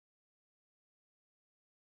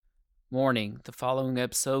Warning, the following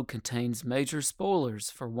episode contains major spoilers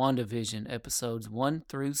for WandaVision episodes 1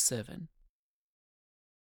 through 7.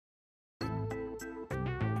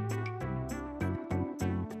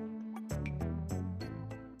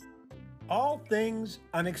 All Things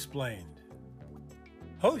Unexplained.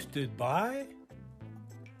 Hosted by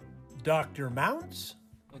Dr. Mounts,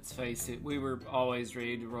 Let's face it, we were always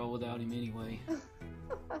ready to roll without him anyway.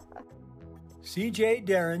 CJ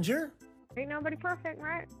Derringer, Ain't nobody perfect,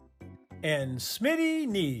 right? and Smitty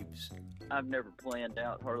Neebs. I've never planned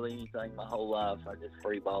out hardly anything my whole life. I just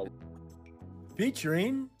freeball.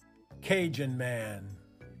 Featuring Cajun Man.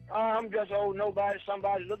 I'm just old nobody,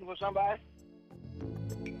 somebody looking for somebody.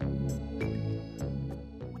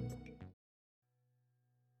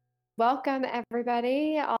 Welcome,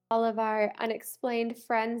 everybody, all of our unexplained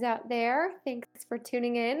friends out there. Thanks for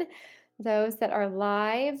tuning in. Those that are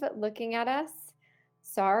live looking at us,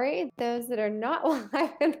 sorry. Those that are not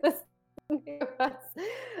live and listening to us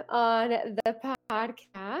on the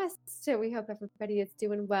podcast. So we hope everybody is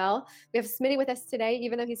doing well. We have Smitty with us today,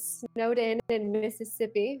 even though he's snowed in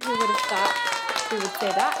Mississippi. Who would have thought we would say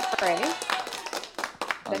that phrase?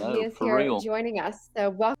 But he is here real. joining us. So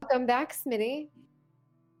welcome back, Smitty.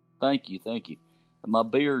 Thank you. My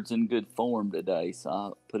beard's in good form today, so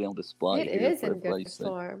I put it on display. It here is for in everybody good to see.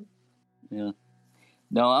 form. Yeah.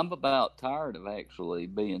 No, I'm about tired of actually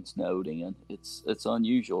being snowed in. It's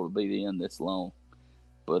unusual to be in this long,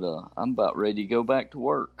 but I'm about ready to go back to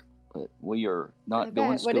work. But we are not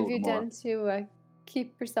going to school What have you tomorrow. done to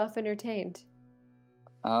keep yourself entertained?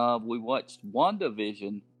 We watched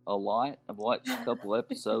WandaVision a lot. I've watched a couple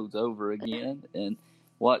episodes over again and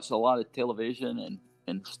watched a lot of television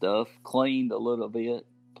and stuff. Cleaned a little bit.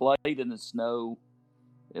 Played in the snow.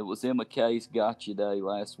 It was Emma Kay's Gotcha Day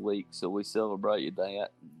last week, so we celebrated that.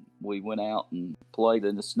 We went out and played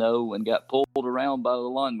in the snow and got pulled around by the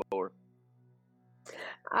lawnmower.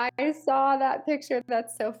 I saw that picture.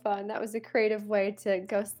 That's so fun. That was a creative way to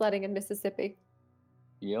go sledding in Mississippi.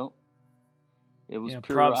 Yep. It was Yeah,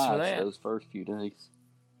 pure props for ice that. those first few days.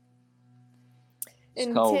 It's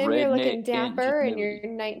And called Tim, you're looking redneck dapper in your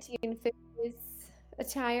ingenuity. 1950s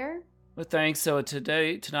attire. Well, thanks. So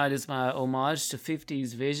tonight is my homage to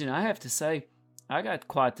 50s vision. I have to say, I got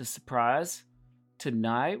quite the surprise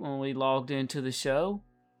tonight when we logged into the show,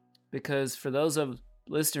 because for those of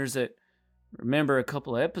listeners that remember a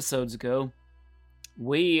couple of episodes ago,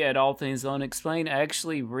 we at All Things Unexplained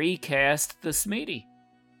actually recast the Smitty.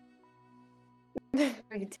 We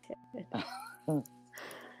did.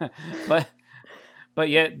 but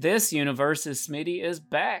yet this universe's Smitty is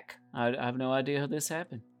back. I have no idea how this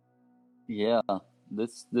happened. Yeah,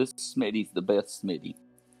 this Smitty's the best Smitty.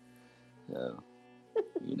 So,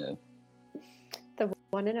 The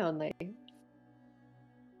one and only.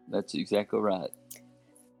 that's exactly right.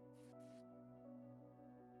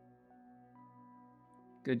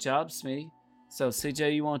 Good job, Smitty. So,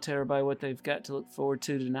 CJ, you want to tell everybody what they've got to look forward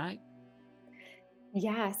to tonight?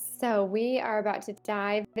 Yes, so we are about to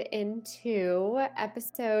dive into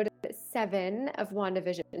episode 7 of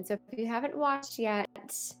WandaVision. So if you haven't watched yet,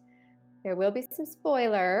 there will be some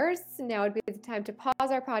spoilers. Now would be the time to pause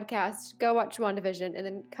our podcast, go watch WandaVision, and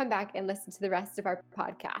then come back and listen to the rest of our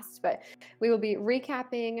podcast. But we will be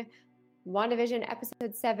recapping WandaVision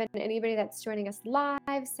episode 7. Anybody that's joining us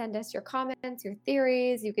live, send us your comments, your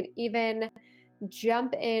theories. You can even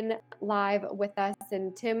jump in live with us,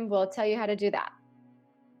 and Tim will tell you how to do that.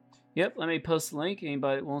 Yep, let me post a link.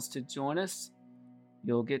 Anybody that wants to join us,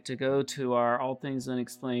 you'll get to go to our All Things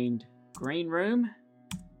Unexplained green room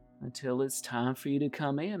until it's time for you to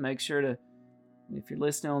come in. Make sure to, if you're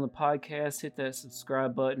listening on the podcast, hit that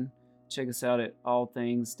subscribe button. Check us out at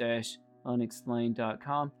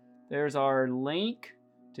allthings-unexplained.com. There's our link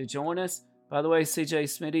to join us. By the way, CJ,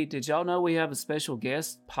 Smitty, did y'all know we have a special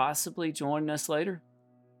guest possibly joining us later?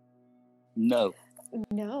 No,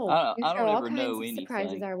 No, I you don't throw all ever kinds know of anything.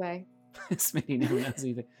 surprises our way. Smitty never knows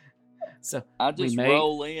either. So I just may-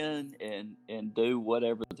 roll in and do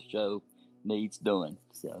whatever the show needs doing.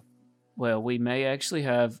 So Well, we may actually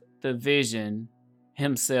have the Vision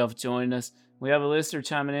himself join us. We have a listener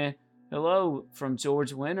chiming in. Hello from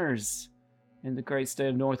George Winters in the great state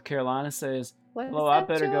of North Carolina. Says, What's hello, I up,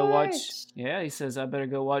 better go watch. George? Yeah, he says, I better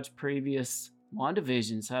go watch previous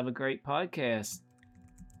WandaVisions. Have a great podcast.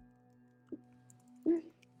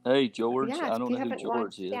 hey, George, Yeah, I if don't you know who haven't George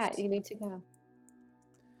watched is. yet, you need to go.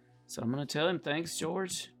 So I'm going to tell him, thanks,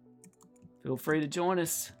 George. Feel free to join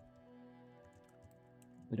us.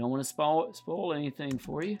 We don't want to spoil anything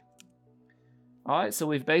for you. All right, so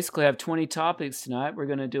we basically have 20 topics tonight. We're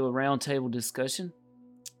going to do a roundtable discussion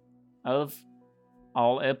of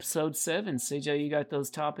all episode 7. CJ, you got those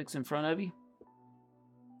topics in front of you?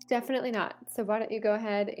 Definitely not. So why don't you go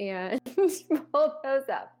ahead and pull those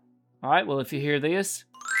up? All right, well, if you hear this,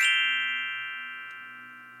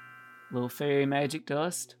 little fairy magic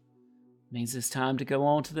dust, means it's time to go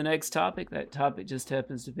on to the next topic. That topic just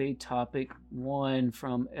happens to be topic 1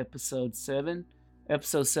 from episode 7.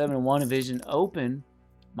 Episode 7 of WandaVision open,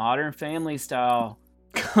 Modern Family style,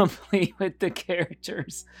 complete with the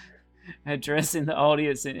characters addressing the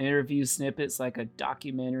audience in interview snippets like a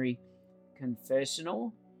documentary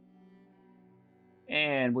confessional.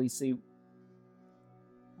 And we see,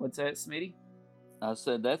 what's that, Smitty? I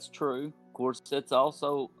said that's true. Of course, that's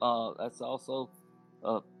also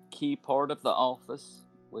a key part of The Office,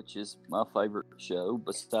 which is my favorite show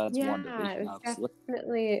besides WandaVision, it was obviously.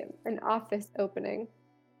 definitely an Office opening.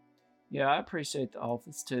 Yeah, I appreciate The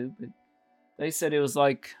Office too, but they said it was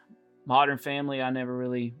like Modern Family. I never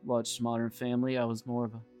really watched Modern Family. I was more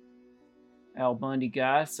of a Al Bundy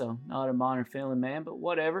guy, so not a Modern Family man, but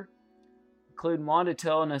whatever. Including Wanda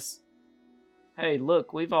telling us, hey,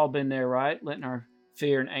 look, we've all been there, right? Letting our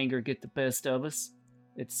fear and anger get the best of us,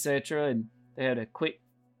 etc. And they had a quick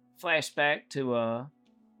flashback to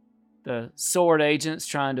the Sword agents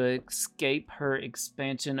trying to escape her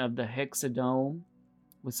expansion of the Hexadome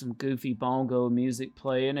with some goofy bongo music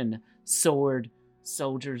playing and the Sword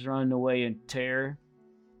soldiers running away in terror.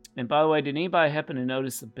 And by the way, did anybody happen to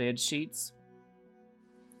notice the bed sheets?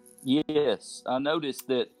 Yes, I noticed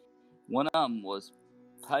that one of them was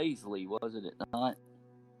Paisley, wasn't it not?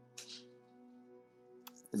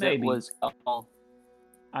 Maybe. That was all.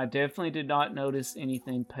 I definitely did not notice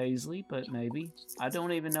anything Paisley, but maybe. I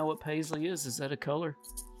don't even know what Paisley is. Is that a color?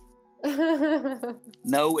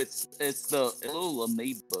 No, it's the little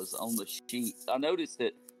amoebas on the sheets. I noticed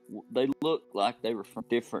that they look like they were from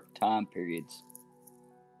different time periods.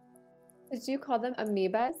 Did you call them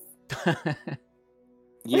amoebas?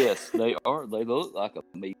 Yes, they are. They look like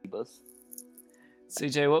amoebas.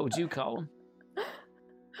 CJ, what would you call them?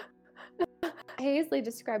 Paisley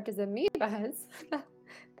described as amoebas.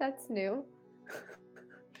 That's new.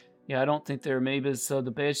 Yeah, I don't think they're amoebas. So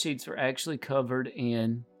the bed sheets were actually covered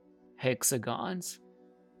in hexagons.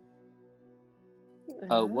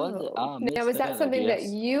 Oh, was it? I missed Now, was that something that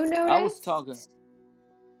you noticed? I was talking.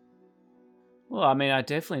 Well, I mean, I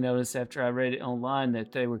definitely noticed after I read it online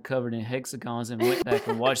that they were covered in hexagons and went back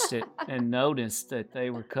and watched it and noticed that they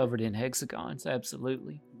were covered in hexagons.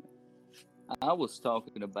 Absolutely. I was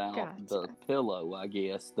talking about Gotcha. the pillow, I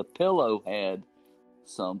guess. The pillow had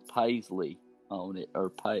some paisley on it,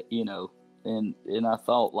 or and I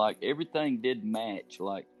thought like everything did match.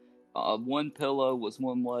 Like one pillow was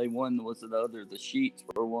one way, one was another. The sheets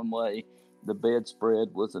were one way, the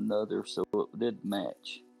bedspread was another, so it did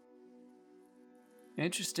match.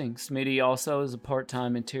 Interesting. Smitty also is a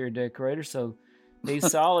part-time interior decorator, so he's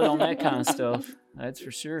solid on that kind of stuff. That's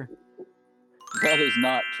for sure. That is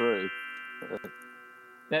not true.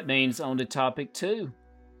 That means on to topic 2.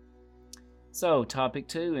 So, topic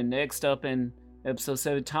 2, and next up in episode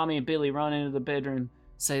 7, Tommy and Billy run into the bedroom,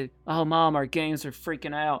 say, "Oh, Mom, our games are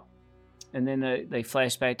freaking out." And then they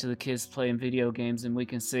flash back to the kids playing video games, and we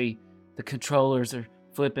can see the controllers are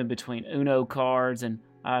flipping between Uno cards, and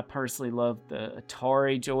I personally love the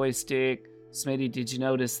Atari joystick. Smitty, did you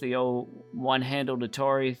notice the old one-handled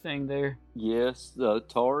Atari thing there? Yes, the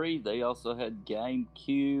Atari. They also had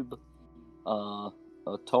GameCube,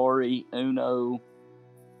 Atari, Uno.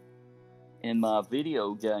 In my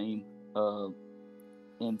video game,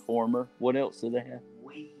 Informer. What else did they have?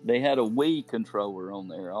 They had a Wii controller on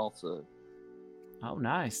there also. Oh,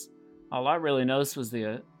 nice. All I really noticed was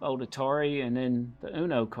the old Atari and then the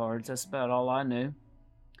Uno cards. That's about all I knew.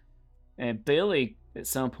 And Billy, at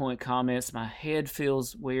some point, comments, "My head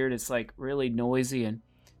feels weird. It's like really noisy." And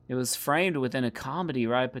it was framed within a comedy,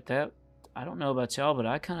 right? But that, I don't know about y'all, but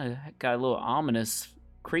I kind of got a little ominous,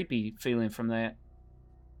 creepy feeling from that.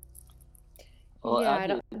 Well, yeah, I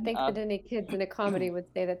don't think that any kids in a comedy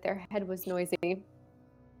would say that their head was noisy.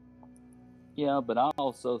 Yeah, but I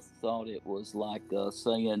also thought it was like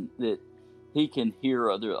saying that he can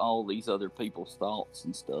hear all these other people's thoughts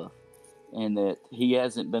and stuff, and that he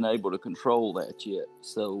hasn't been able to control that yet.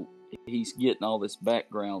 So he's getting all this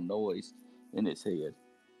background noise in his head.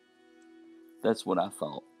 That's what I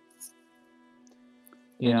thought.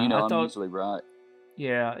 Yeah, and, I I'm thought usually right.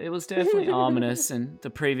 Yeah, it was definitely ominous, and the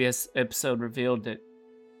previous episode revealed that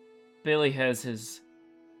Billy has his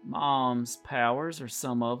mom's powers, or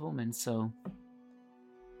some of them, and so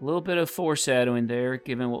a little bit of foreshadowing there,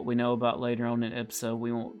 given what we know about later on in the episode.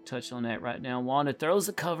 We won't touch on that right now. Wanda throws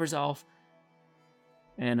the covers off,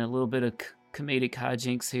 and a little bit of comedic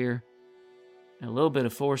hijinks here. And a little bit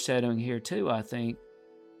of foreshadowing here too, I think.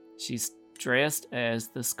 She's dressed as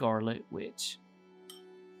the Scarlet Witch.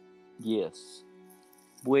 Yes.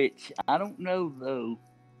 Which, I don't know, though.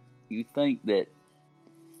 You think that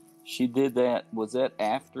she did that, was that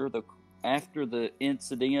after the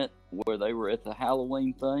incident where they were at the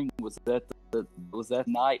Halloween thing? Was that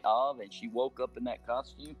night of, and she woke up in that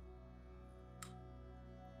costume?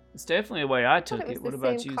 It's definitely the way I took it. it. What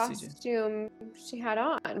about you, CJ? Costume she had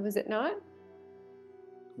on, was it not?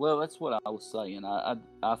 Well, that's what I was saying.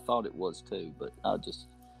 I thought it was too, but I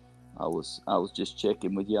was just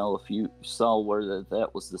checking with y'all if you saw where that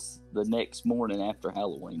was the next morning after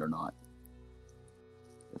Halloween or not.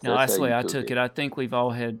 No, that's the way I took it. I think we've all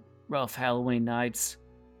had rough Halloween nights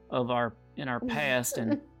in our past,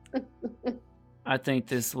 and I think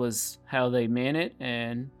this was how they meant it.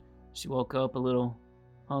 And she woke up a little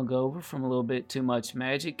hungover from a little bit too much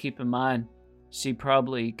magic. Keep in mind, she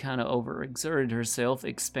probably kind of overexerted herself,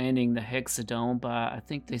 expanding the Hexadome by, I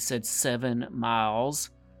think they said 7 miles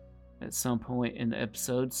at some point in the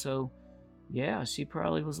episode. So, yeah, she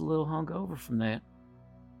probably was a little hungover from that.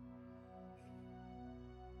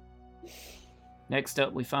 Next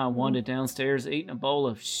up, we find Wanda downstairs eating a bowl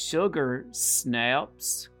of sugar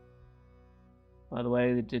snaps. By the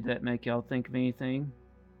way, did that make y'all think of anything?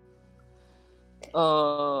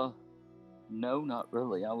 No, not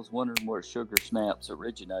really. I was wondering where sugar snaps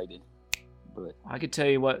originated, but I could tell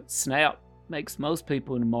you what Snap makes most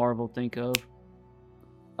people in Marvel think of.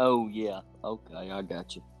 Oh yeah, okay, I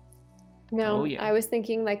got you. No, yeah. I was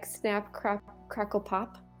thinking like Snap, Crackle,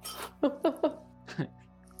 Pop.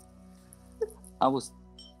 I was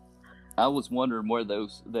wondering where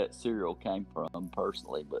that cereal came from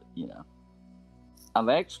personally, but I've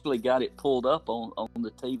actually got it pulled up on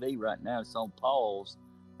the TV right now. It's on pause,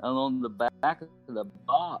 and on the back of the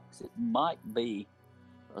box, it might be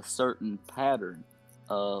a certain pattern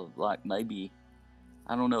of like maybe,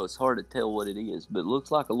 I don't know. It's hard to tell what it is, but it looks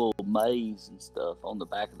like a little maze and stuff on the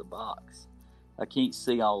back of the box. I can't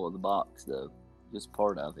see all of the box though, just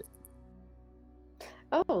part of it.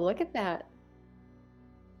 Oh, look at that.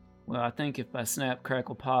 Well, I think if by Snap,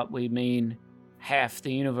 Crackle, Pop we mean half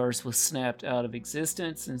the universe was snapped out of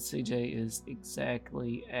existence, and CJ is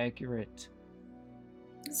exactly accurate.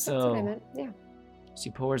 That's what I meant. Yeah. She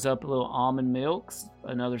pours up a little almond milk,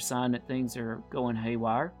 another sign that things are going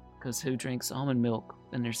haywire, because who drinks almond milk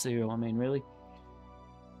in their cereal? I mean, really?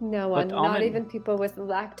 No one, not even people with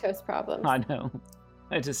lactose problems. I know.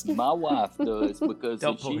 My wife does, because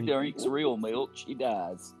if she drinks real milk, she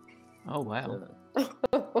dies. Oh, wow.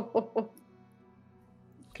 So.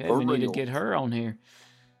 Okay, we need to get her on here.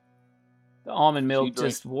 The almond milk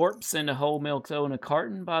just warps into whole milk, though, in a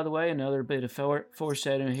carton, by the way. Another bit of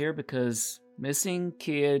foreshadowing here, because missing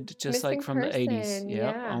kid, just like from the 80s.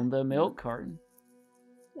 Yeah, on the milk carton.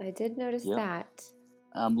 I did notice that.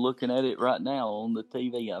 I'm looking at it right now on the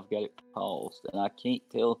TV. I've got it paused, and I can't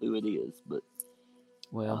tell who it is, but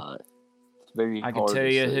it's very hard to see. I can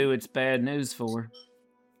tell you who it's bad news for.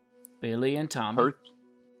 Billy and Tommy.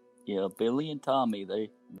 Billy and Tommy,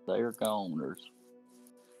 they're goners,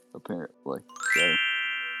 apparently. So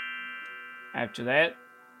after that,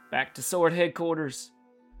 back to Sword headquarters.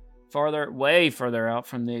 Way further out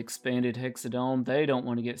from the expanded Hexadome. They don't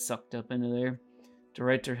want to get sucked up into there.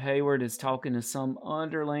 Director Hayward is talking to some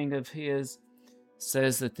underling of his,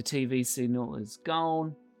 says that the TV signal is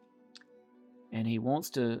gone, and he wants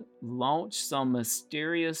to launch some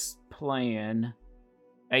mysterious plan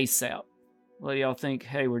ASAP. What do y'all think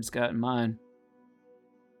Hayward's got in mind?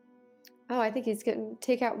 Oh, I think he's going to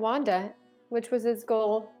take out Wanda, which was his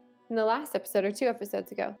goal in the last episode or 2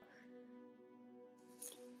 episodes ago.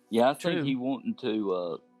 Yeah, I think he wanting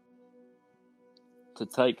to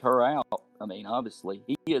take her out. I mean, obviously,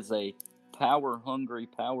 he is a power-hungry,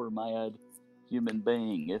 power-mad human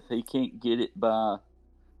being. If he can't get it by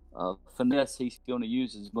finesse, he's going to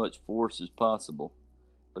use as much force as possible.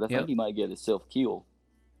 But I think he might get himself killed.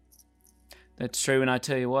 That's true, and I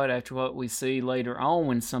tell you what, after what we see later on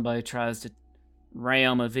when somebody tries to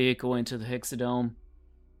ram a vehicle into the Hexadome,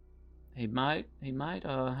 he might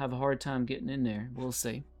have a hard time getting in there. We'll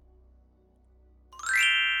see.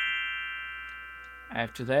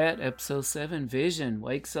 After that, episode 7, Vision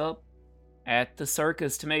wakes up at the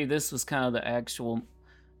circus. To me, this was kind of the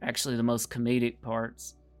actually the most comedic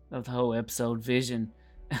parts of the whole episode. Vision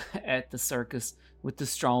at the circus with the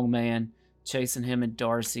strong man chasing him and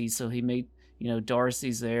Darcy. So he meet,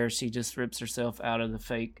 Darcy's there. She just rips herself out of the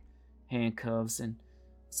fake handcuffs. And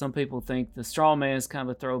some people think the strong man is kind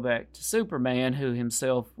of a throwback to Superman, who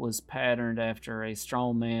himself was patterned after a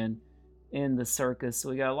strong man in the circus. So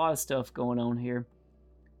we got a lot of stuff going on here.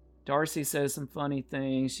 Darcy says some funny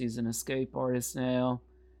things. She's an escape artist now,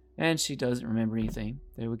 and she doesn't remember anything.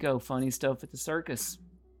 There we go. Funny stuff at the circus.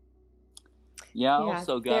 Yeah, I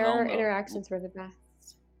also got their on interactions were the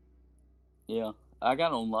best. Yeah, I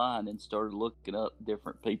got online and started looking up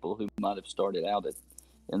different people who might have started out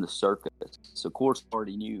in the circus. So, of course, I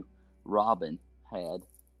already knew Robin had,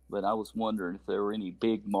 but I was wondering if there were any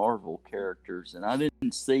big Marvel characters, and I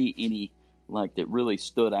didn't see any like that really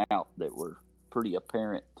stood out that were pretty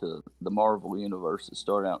apparent to the Marvel universe that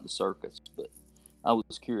started out in the circus. But I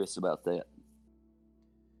was curious about that.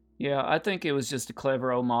 Yeah, I think it was just a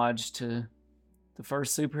clever homage to the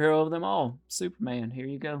first superhero of them all, Superman. Here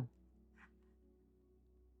you go.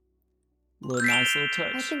 Nice little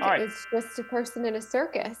touch. I think All it right. was just a person in a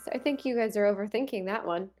circus. I think you guys are overthinking that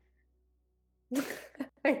one.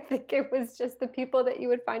 I think it was just the people that you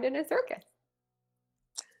would find in a circus.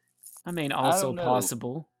 I mean, also don't know.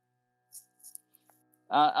 possible.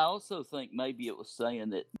 I also think maybe it was saying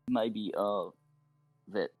that maybe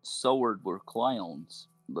that Sword were clowns,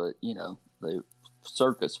 but you know, they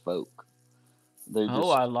circus folk. They're just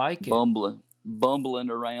I like it. bumbling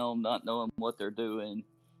around, not knowing what they're doing,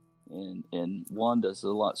 and Wanda's a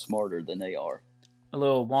lot smarter than they are. A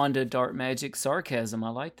little Wanda dark magic sarcasm. I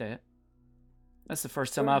like that. That's the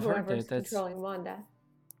first time I've heard that. That's controlling Wanda.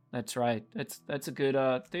 That's right. That's a good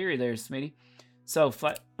theory there, Smitty. So,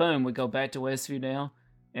 boom, we go back to Westview now,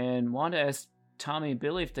 and Wanda asks Tommy and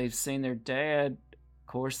Billy if they've seen their dad. Of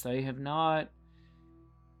course, they have not.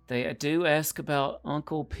 They do ask about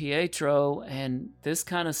Uncle Pietro, and this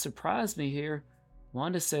kind of surprised me here.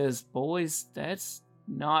 Wanda says, "Boys, that's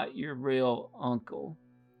not your real uncle."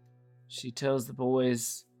 She tells the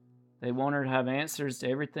boys they want her to have answers to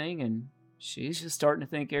everything, and she's just starting to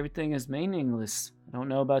think everything is meaningless. I don't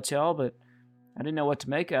know about y'all, but I didn't know what to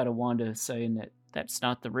make out of Wanda saying that that's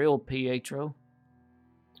not the real Pietro.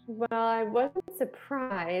 Well, I wasn't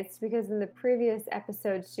surprised because in the previous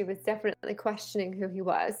episode, she was definitely questioning who he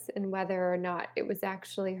was and whether or not it was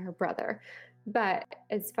actually her brother. But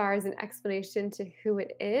as far as an explanation to who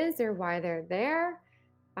it is or why they're there,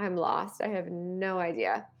 I'm lost. I have no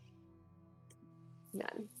idea.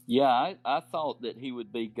 None. Yeah, I thought that he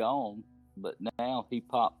would be gone, but now he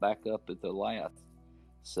popped back up at the last.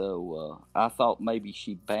 So I thought maybe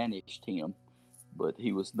she banished him, but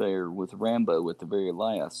he was there with Rambo at the very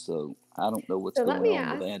last. So I don't know what's So going let me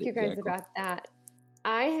on with ask that you guys exactly. about that.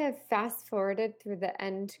 I have fast forwarded through the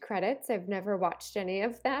end credits. I've never watched any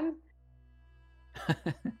of them.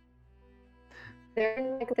 They're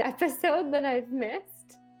in like the episode that I've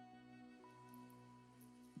missed.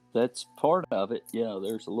 That's part of it. Yeah,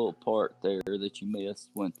 there's a little part there that you missed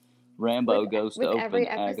when Rambo goes to with open every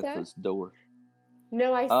episode? Agatha's door.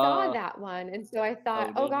 No, I saw that one, and so I thought,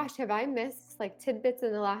 did oh you? gosh, have I missed like tidbits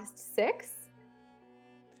in the last 6?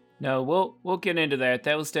 No, we'll get into that.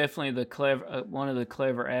 That was definitely the clever one of the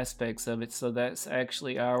clever aspects of it. So that's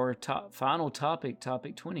actually our final topic,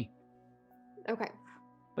 topic 20. Okay.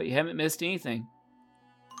 But you haven't missed anything.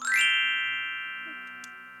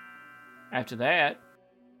 After that,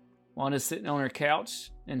 Wanda's sitting on her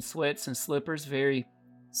couch in sweats and slippers, very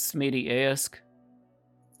Smitty-esque.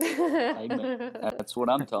 Amen. That's what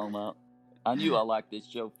I'm talking about. I knew I liked this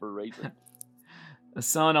show for a reason. A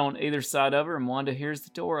son on either side of her, and Wanda hears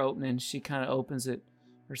the door open, and she kind of opens it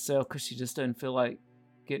herself because she just doesn't feel like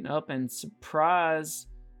getting up. And surprise,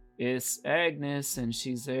 it's Agnes, and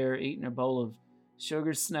she's there eating her bowl of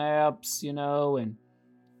sugar snaps, you know, and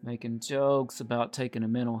making jokes about taking a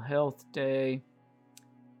mental health day.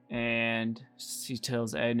 And she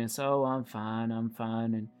tells Agnes, "Oh, I'm fine.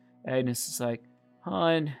 And Agnes is like,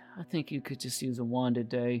 "Hon, I think you could just use a Wanda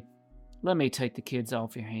day. Let me take the kids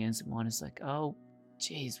off your hands." And Wanda's like, "Oh,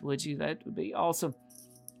 geez, would you? That would be awesome."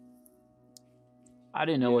 I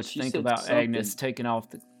didn't know what to she think said about something. Agnes taking off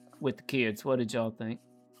with the kids. What did y'all think?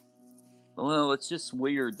 Well, it's just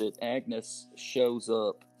weird that Agnes shows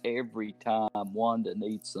up every time Wanda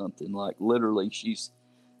needs something. Like, literally, she's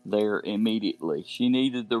there immediately. She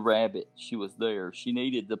needed the rabbit. She was there. She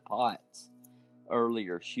needed the pots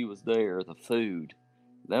earlier. She was there. The food.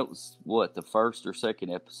 That was, the first or second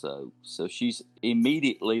episode. So she's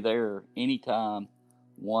immediately there anytime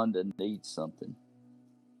Wanda needs something.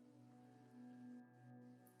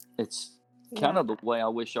 It's kind of the way I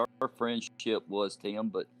wish our friendship was, Tim,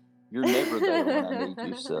 but you're never there when I need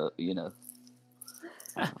you, so, you know.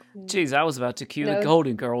 Jeez, I was about to cue the No.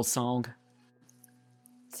 Golden Girls song.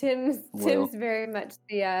 Tim's Well- very much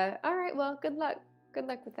the all right, well, good luck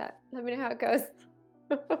with that. Let me know how it goes.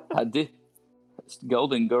 I did.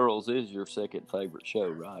 Golden Girls is your second favorite show,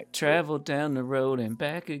 right? Travel down the road and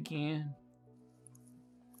back again.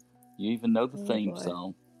 You even know the Oh, theme boy.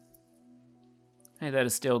 song. Hey, that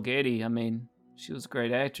Estelle Getty. I mean, she was a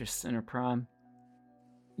great actress in her prime.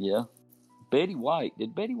 Yeah. Betty White.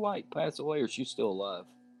 Did Betty White pass away or is she still alive?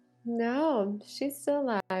 No, she's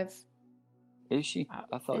still alive. Is she?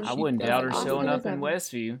 I thought And I she wouldn't doubt her passed showing away. up in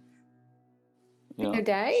Westview. The other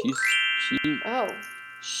day? Oh.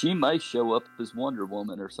 She may show up as Wonder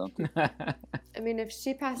Woman or something. I mean, if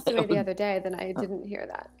she passed away the other day, then I didn't hear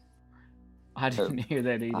that. I didn't hear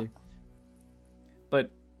that either.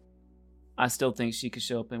 But I still think she could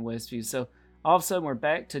show up in Westview. So all of a sudden we're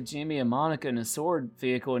back to Jimmy and Monica in a sword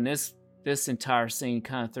vehicle, and this entire scene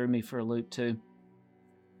kind of threw me for a loop too.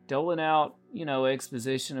 Doling out,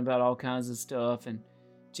 exposition about all kinds of stuff, and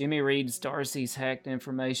Jimmy reads Darcy's hacked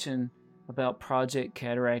information about Project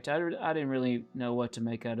Cataract. I didn't really know what to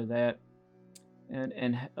make out of that.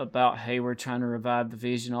 And about Hayward trying to revive the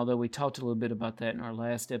Vision, although we talked a little bit about that in our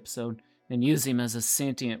last episode, and use him as a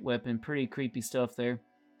sentient weapon. Pretty creepy stuff there.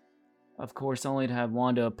 Of course, only to have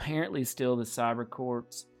Wanda apparently steal the cyber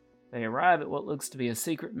corpse. They arrive at what looks to be a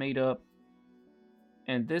secret meetup.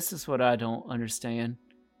 And this is what I don't understand.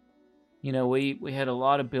 We had a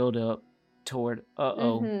lot of build-up toward,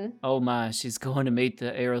 oh my, she's going to meet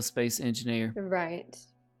the aerospace engineer. Right.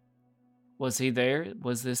 Was he there?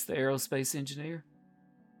 Was this the aerospace engineer?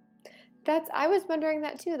 I was wondering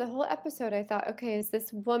that too. The whole episode, I thought, okay, is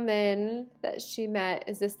this woman that she met,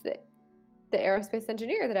 is this the aerospace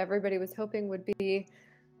engineer that everybody was hoping would be?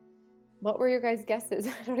 What were your guys' guesses?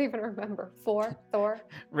 I don't even remember. Thor?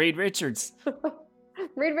 Reed Richards.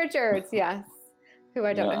 Reed Richards, yes. Who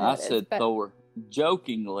I don't know who I it is, said but... Thor.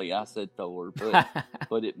 Jokingly, I said Thor,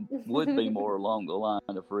 but it would be more along the line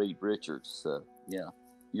of Reed Richards. So, yeah,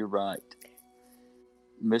 you're right.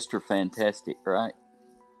 Mr. Fantastic, right?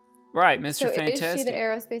 Right, Mr. So Fantastic. is she the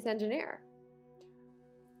aerospace engineer?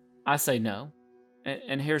 I say no.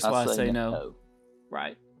 And here's why I say no.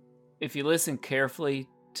 Right. If you listen carefully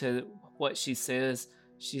to what she says,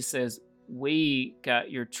 we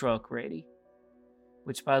got your truck ready.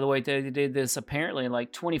 Which, by the way, they did this apparently in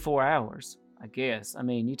like 24 hours, I guess. I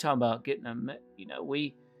mean, you talking about getting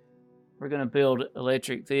we're going to build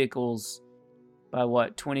electric vehicles by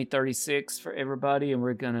 2036 for everybody, and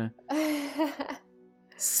we're going to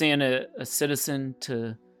send a citizen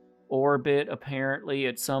to orbit apparently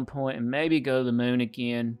at some point and maybe go to the moon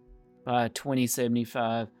again by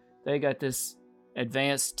 2075. They got this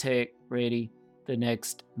advanced tech ready the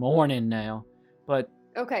next morning now. But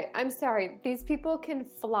okay, I'm sorry. These people can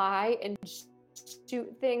fly and shoot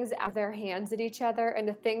things out of their hands at each other, and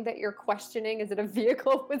the thing that you're questioning is that a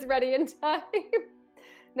vehicle was ready in time.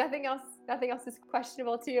 Nothing else is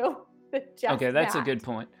questionable to you. Okay, that's a good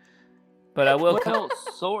point. But I will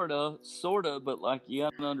sorta, but like you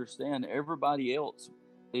gotta understand, everybody else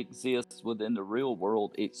exists within the real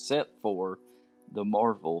world except for the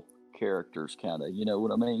Marvel characters, kinda. You know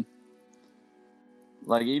what I mean?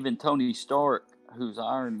 Like even Tony Stark, who's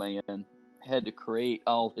Iron Man, had to create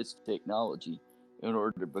all his technology in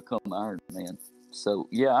order to become Iron Man. So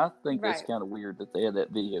yeah, I think that's kind of weird that they had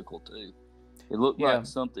that vehicle too. It looked like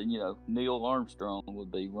something, Neil Armstrong would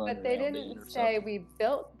be running. But they didn't say we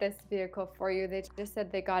built this vehicle for you. They just said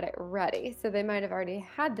they got it ready. So they might have already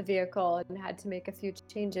had the vehicle and had to make a few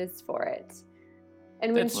changes for it.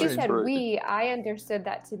 And when she said we, I understood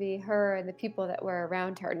that to be her and the people that were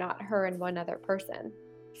around her, not her and one other person.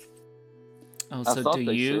 Oh, so I thought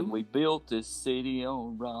they said we built this city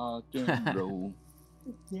on rock and roll.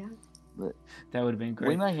 Yeah. But that would have been great.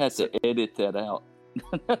 We may have to edit that out.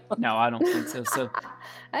 No, I don't think so. So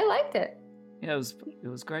I liked it. Yeah, it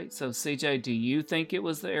was great. So CJ, do you think it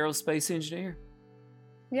was the aerospace engineer?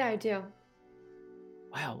 Yeah, I do.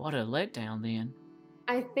 Wow, what a letdown then.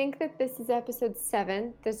 I think that this is episode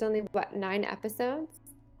 7. There's only 9 episodes?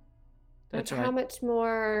 That's right. How much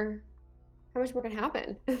more can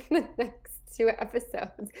happen in the next 2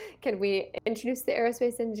 episodes? Can we introduce the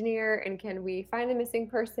aerospace engineer, and can we find the missing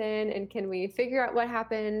person, and can we figure out what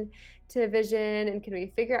happened to Vision, and can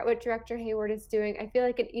we figure out what Director Hayward is doing? I feel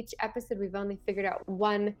like in each episode we've only figured out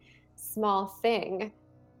one small thing.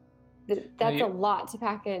 That's a lot to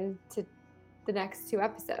pack into the next 2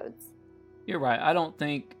 episodes. You're right. I don't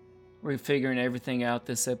think we're figuring everything out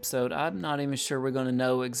this episode. I'm not even sure we're going to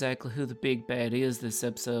know exactly who the big bad is this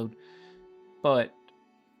episode. But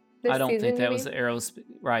I don't think that was the aerospace.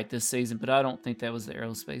 Right, this season. But I don't think that was the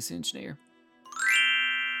aerospace engineer.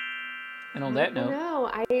 And on that note,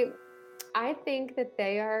 no, I think that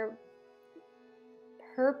they are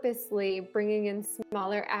purposely bringing in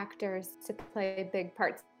smaller actors to play big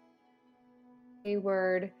parts.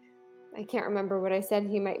 Hayward, I can't remember what I said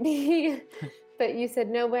he might be, but you said,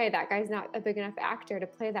 no way, that guy's not a big enough actor to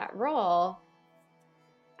play that role.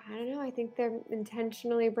 I don't know. I think they're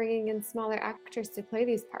intentionally bringing in smaller actors to play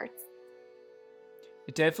these parts.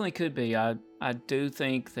 It definitely could be. I do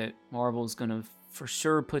think that Marvel's going to for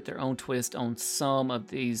sure put their own twist on some of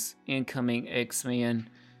these incoming X-Men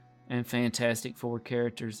and Fantastic Four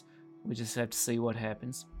characters. We just have to see what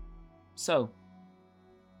happens. So,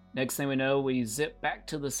 next thing we know, we zip back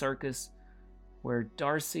to the circus where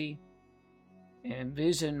Darcy and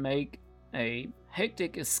Vision make a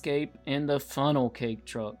hectic escape in the funnel cake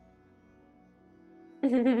truck.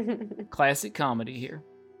 Classic comedy here.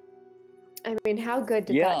 I mean, how good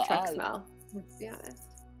did that truck smell? Let's be honest.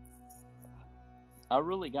 I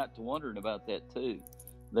really got to wondering about that too.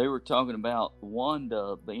 They were talking about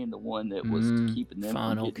Wanda being the one that was keeping them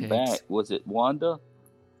from getting back. Was it Wanda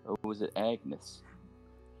or was it Agnes?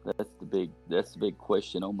 That's the big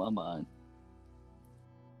question on my mind.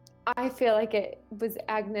 I feel like it was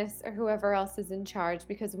Agnes or whoever else is in charge,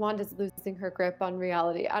 because Wanda's losing her grip on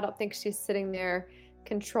reality. I don't think she's sitting there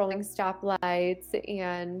controlling stoplights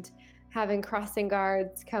and having crossing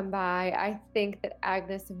guards come by. I think that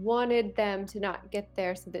Agnes wanted them to not get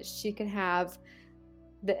there so that she could have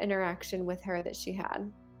the interaction with her that she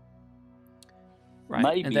had. Right.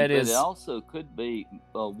 Maybe, and that but it also could be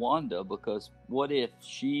Wanda, because what if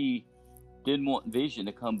she didn't want Vision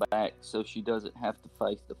to come back so she doesn't have to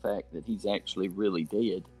face the fact that he's actually really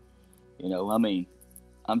dead? You know, I mean,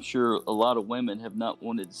 I'm sure a lot of women have not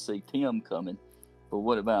wanted to see Tim coming, but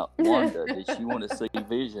what about Wanda? Did she want to see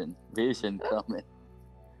Vision coming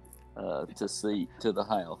to the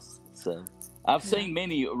house? So I've seen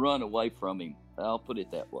many run away from him. I'll put it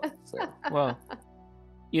that way. So. Well,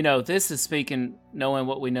 you know, this is speaking knowing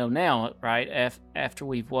what we know now, right? After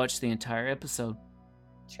we've watched the entire episode.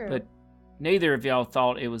 True. But neither of y'all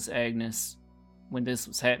thought it was Agnes when this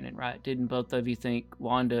was happening, right? Didn't both of you think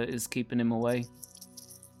Wanda is keeping him away?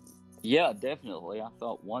 Yeah, definitely. I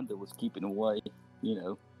thought Wanda was keeping away, you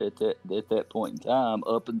know, at that point in time,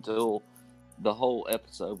 up until the whole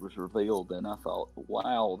episode was revealed. And I thought,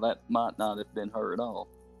 wow, that might not have been her at all.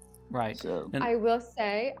 Right. So, I will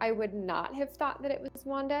say I would not have thought that it was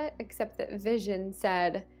Wanda, except that Vision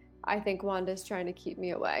said, I think Wanda's trying to keep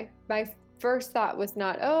me away. My first thought was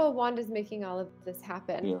not, oh, Wanda's making all of this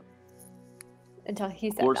happen. Yeah. Until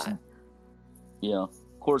he said that. Yeah.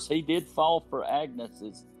 Of course, he did fall for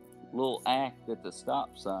Agnes's little act at the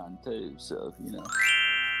stop sign, too. So, you know.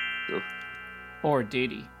 So. Or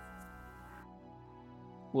did he?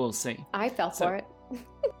 We'll see. I fell for it.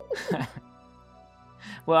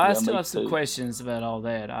 Well, I still have some questions about all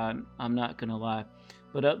that. I'm not going to lie.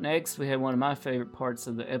 But up next, we have one of my favorite parts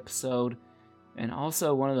of the episode, and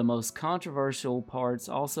also one of the most controversial parts,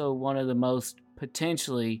 also one of the most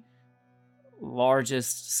potentially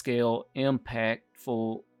largest scale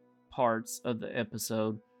impactful parts of the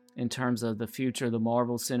episode in terms of the future of the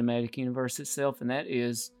Marvel Cinematic Universe itself, and that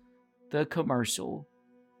is the commercial.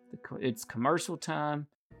 It's commercial time.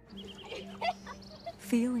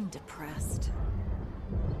 Feeling depressed?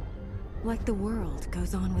 Like the world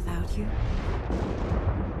goes on without you?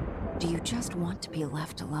 Do you just want to be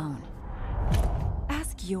left alone?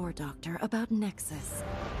 Ask your doctor about Nexus,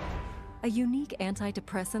 a unique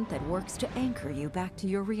antidepressant that works to anchor you back to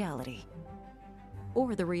your reality,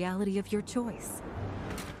 or the reality of your choice.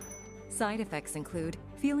 Side effects include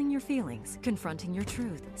feeling your feelings, confronting your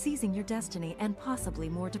truth, seizing your destiny, and possibly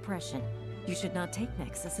more depression. You should not take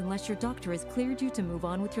Nexus unless your doctor has cleared you to move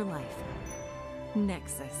on with your life.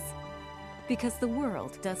 Nexus. Because the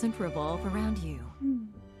world doesn't revolve around you.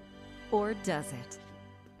 Or does it?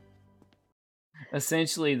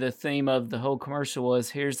 Essentially, the theme of the whole commercial was,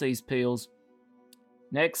 here's these pills,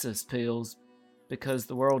 Nexus pills, because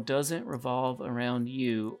the world doesn't revolve around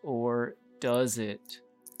you, or does it?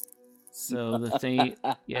 So the thing,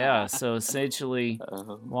 yeah, so essentially,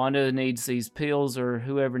 Wanda needs these pills, or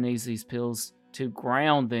whoever needs these pills, to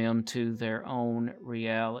ground them to their own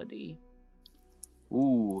reality.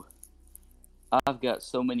 Ooh. I've got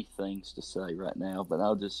so many things to say right now, but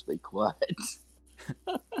I'll just be quiet.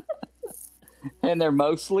 And they're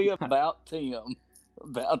mostly about Tim,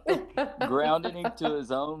 about grounding him to his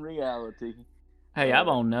own reality. Hey, I'm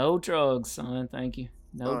on no drugs, son. Thank you.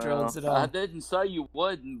 No drugs at all. I didn't say you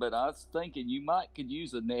wouldn't, but I was thinking you could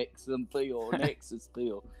use a Nexus pill or Nexus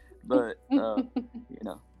pill. But, you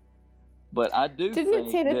know. But I do Didn't think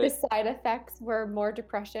it say that the side effects were more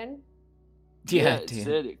depression? Yeah, it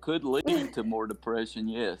said it could lead to more depression.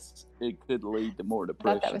 Yes, it could lead to more I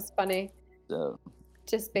depression. thought that was funny. So,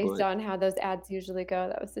 just based on how those ads usually go,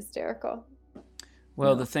 that was hysterical.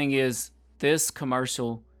 Well, the thing is, this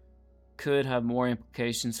commercial could have more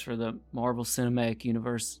implications for the Marvel Cinematic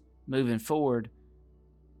Universe moving forward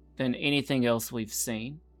than anything else we've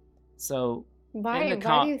seen. So, Why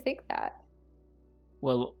do you think that?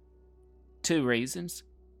 well, two reasons.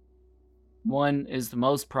 One is the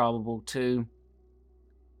most probable, two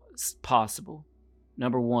possible.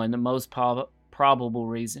 Number one, the most probable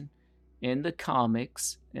reason in the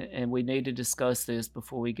comics, and we need to discuss this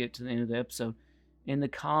before we get to the end of the episode. In the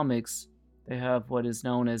comics, they have what is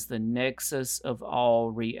known as the Nexus of All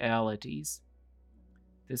Realities.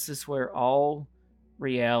 This is where all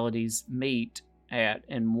realities meet at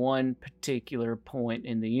in one particular point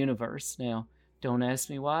in the universe. Now, don't ask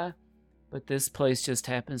me why, but this place just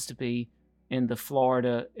happens to be in the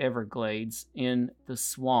Florida Everglades, in the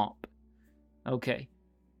swamp. Okay,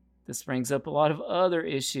 this brings up a lot of other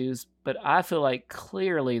issues, but I feel like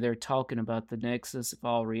clearly they're talking about the nexus of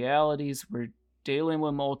all realities. We're dealing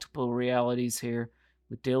with multiple realities here.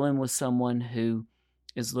 We're dealing with someone who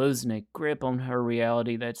is losing a grip on her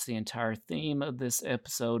reality. That's the entire theme of this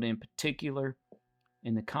episode in particular.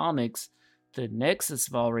 In the comics, the nexus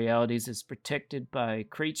of all realities is protected by a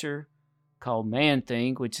creature called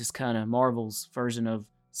Man-Thing, which is kind of Marvel's version of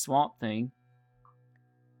Swamp Thing.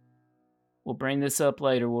 We'll bring this up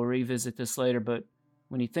later. We'll revisit this later. But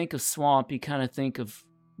when you think of swamp, you kind of think of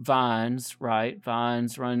vines, right?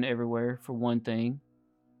 Vines run everywhere, for one thing.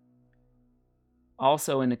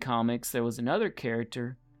 Also in the comics, there was another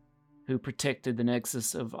character who protected the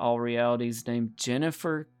nexus of all realities named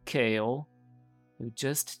Jennifer Kale, who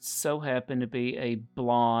just so happened to be a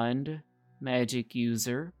blonde magic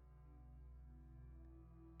user.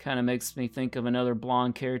 Kind of makes me think of another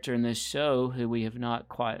blonde character in this show who we have not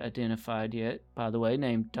quite identified yet, by the way,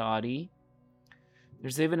 named Dottie.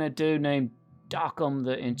 There's even a dude named Dockham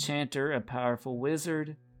the Enchanter, a powerful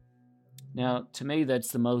wizard. Now, to me,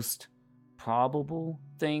 that's the most probable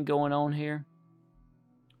thing going on here.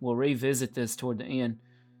 We'll revisit this toward the end.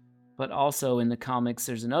 But also in the comics,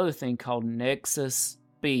 there's another thing called Nexus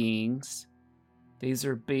beings. These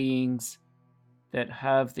are beings that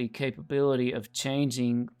have the capability of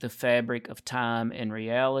changing the fabric of time and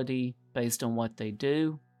reality based on what they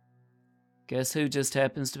do. Guess who just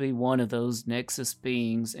happens to be one of those Nexus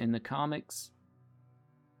beings in the comics?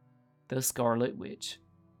 The Scarlet Witch.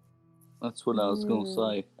 That's what I was going to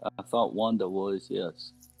say. I thought Wanda was,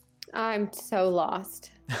 yes. I'm so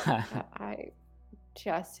lost. I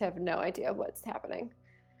just have no idea what's happening.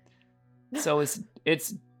 So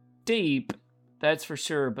it's deep, that's for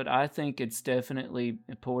sure, but I think it's definitely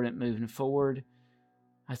important moving forward.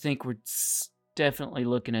 I think we're definitely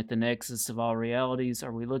looking at the nexus of all realities.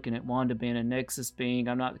 Are we looking at Wanda being a nexus being?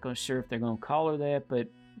 I'm not sure if they're going to call her that, but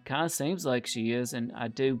it kind of seems like she is, and I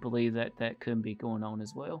do believe that that could be going on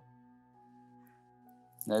as well.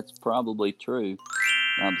 That's probably true.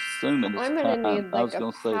 I'm assuming it's I'm going to need like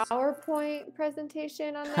a say PowerPoint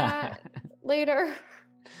presentation on that later.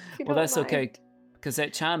 Well, that's okay, because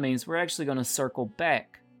that chime means we're actually going to circle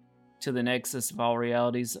back to the nexus of all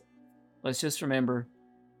realities. Let's just remember,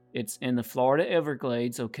 it's in the Florida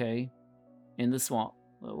Everglades, okay, in the swamp.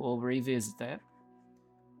 We'll revisit that.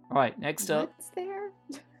 All right, next up. What's there?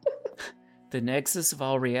 The nexus of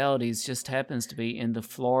all realities just happens to be in the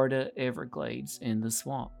Florida Everglades in the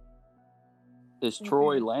swamp. Is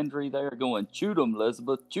Troy Landry there going, shoot him,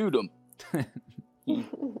 Elizabeth, shoot him?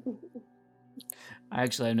 I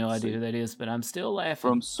actually have no idea who that is, but I'm still laughing.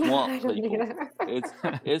 From swamp people.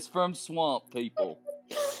 It's from swamp people.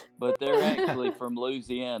 But they're actually from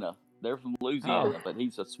Louisiana. They're from Louisiana, but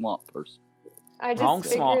he's a swamp person. I just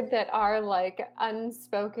figured that our like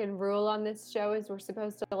unspoken rule on this show is we're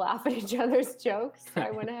supposed to laugh at each other's jokes. So I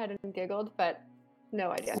went ahead and giggled, but no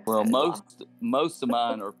idea. Well, most of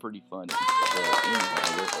mine are pretty funny.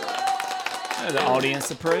 The audience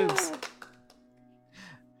approves.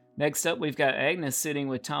 Next up, we've got Agnes sitting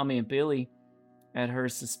with Tommy and Billy at her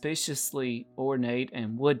suspiciously ornate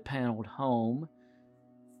and wood-paneled home,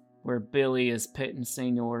 where Billy is petting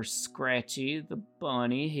Senor Scratchy, the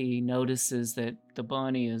bunny. He notices that the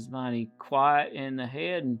bunny is mighty quiet in the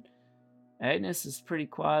head, and Agnes is pretty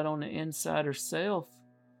quiet on the inside herself.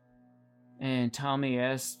 And Tommy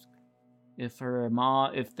asks if their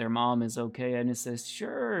mom is okay. Agnes says,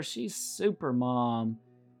 sure, she's super mom,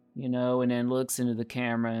 and then looks into the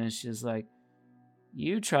camera and she's like,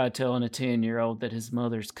 you try telling a 10-year-old that his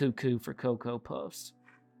mother's cuckoo for Cocoa Puffs.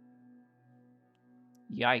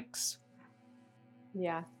 Yikes.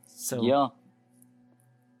 Yeah. So yeah.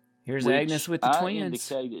 Here's Agnes with the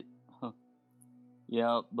twins. Indicated,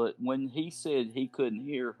 yeah, but when he said he couldn't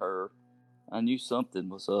hear her, I knew something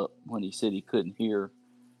was up when he said he couldn't hear,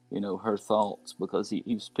 her thoughts, because he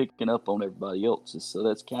was picking up on everybody else's. So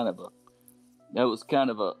that's that was kind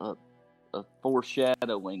of a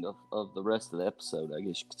foreshadowing of the rest of the episode, I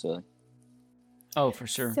guess you could say. Oh, for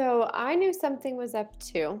sure. So I knew something was up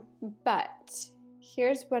too, but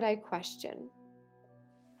here's what I question.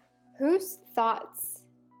 Whose thoughts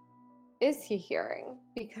is he hearing?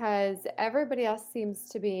 Because everybody else seems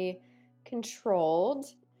to be controlled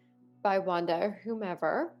by Wanda or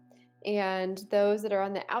whomever. And those that are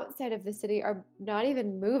on the outside of the city are not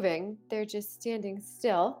even moving, they're just standing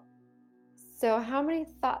still. So, how many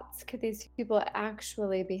thoughts could these people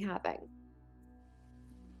actually be having?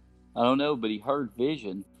 I don't know, but he heard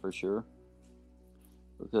Vision for sure.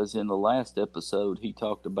 Because in the last episode, he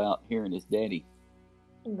talked about hearing his daddy.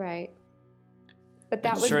 Right. But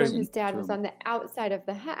that It's was true. when his dad was on the outside of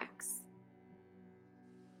the hex.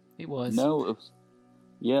 He was. No, it was,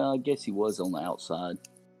 yeah, I guess he was on the outside.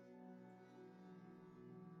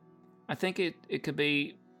 I think it could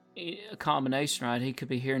be a combination, right? He could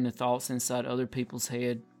be hearing the thoughts inside other people's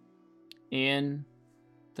head in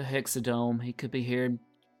the Hexadome. He could be hearing,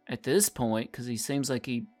 at this point, because he seems like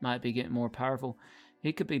he might be getting more powerful,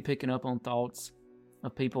 he could be picking up on thoughts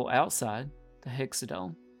of people outside the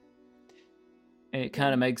Hexadome. And it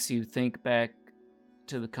kind of makes you think back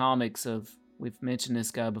to the comics of, we've mentioned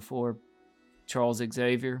this guy before, Charles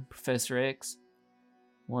Xavier, Professor X,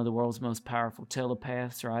 one of the world's most powerful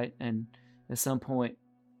telepaths, right? And at some point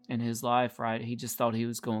in his life, right, he just thought he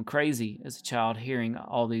was going crazy as a child, hearing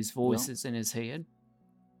all these voices in his head.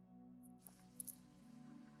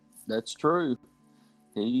 That's true.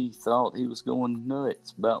 He thought he was going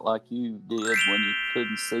nuts, about like you did when you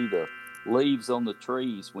couldn't see the leaves on the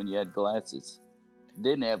trees when you had glasses.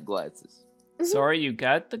 Didn't have glasses. Sorry, you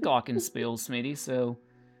got the glockenspiel, Smitty, so...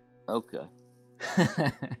 Okay.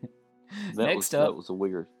 Next up, that was a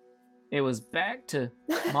weird. it was back to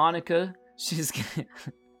Monica. She's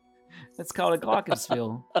that's called a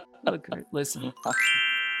glockenspiel. Look, listen,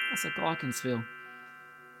 that's a glockenspiel.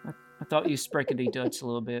 I thought you sprechen Dutch a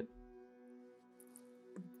little bit.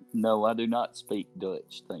 No, I do not speak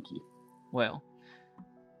Dutch. Thank you. Well,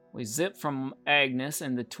 we zip from Agnes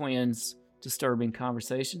and the twins' disturbing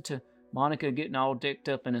conversation to Monica getting all decked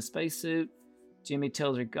up in a spacesuit. Jimmy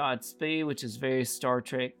tells her Godspeed, which is very Star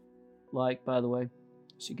Trek-like, by the way.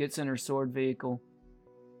 She gets in her sword vehicle,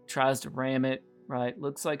 tries to ram it, right?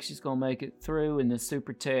 Looks like she's going to make it through in the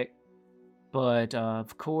super tech. But,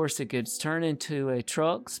 of course, it gets turned into a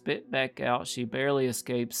truck, spit back out. She barely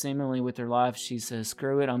escapes, seemingly with her life. She says,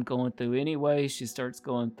 screw it, I'm going through anyway. She starts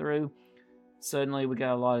going through. Suddenly, we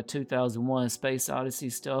got a lot of 2001 Space Odyssey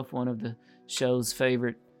stuff, one of the show's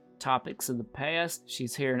favorite topics of the past.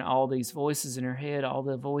 She's hearing all these voices in her head, all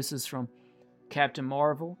the voices from Captain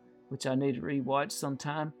Marvel, which I need to rewatch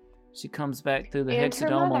sometime. She comes back through the And her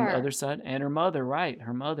Hexadome on the mother. other side. And her mother, right,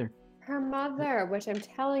 her mother. Her mother, which I'm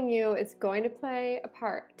telling you is going to play a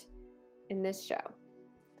part in this show.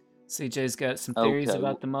 CJ's got some theories Okay.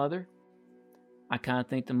 about the mother. I kind of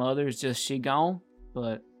think the mother is just she gone,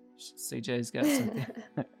 but CJ's got some.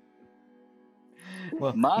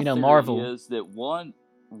 Well, My you know, theory Marvel. is that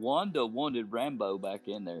Wanda wanted Rambo back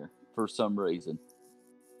in there for some reason,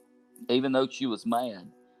 even though she was mad.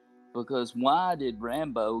 Because why did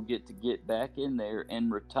Rambo get back in there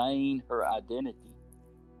and retain her identity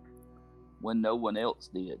when no one else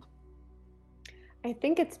did? I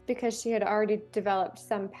think it's because she had already developed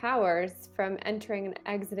some powers from entering and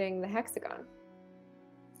exiting the hexagon.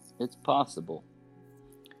 It's possible.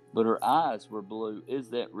 But her eyes were blue. Is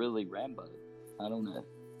that really Rambo? I don't know.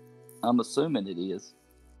 I'm assuming it is.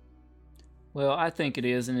 Well, I think it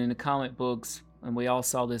is, and in the comic books, and we all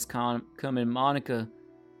saw this coming, Monica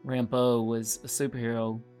Rambeau was a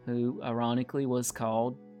superhero who, ironically, was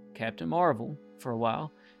called Captain Marvel for a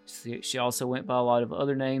while. She also went by a lot of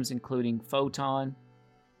other names, including Photon.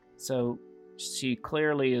 So she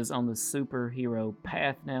clearly is on the superhero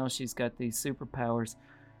path now. She's got these superpowers.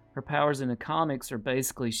 Her powers in the comics are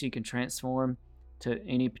basically she can transform to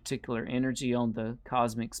any particular energy on the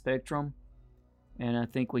cosmic spectrum. And I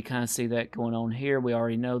think we kind of see that going on here. We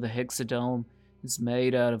already know the Hexadome is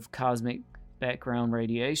made out of cosmic background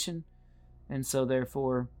radiation. And so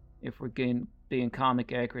therefore, if we're being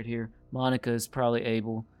comic accurate here, Monica is probably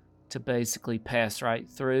able to basically pass right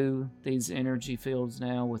through these energy fields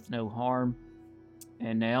now with no harm.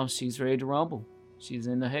 And now she's ready to rumble. She's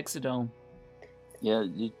in the Hexadome. Yeah,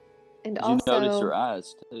 you Also, notice her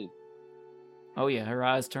eyes too. Oh yeah, her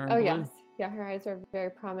eyes turn oh blue. yes, yeah, her eyes are very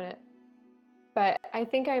prominent. But I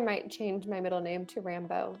think I might change my middle name to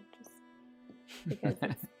Rambo, just because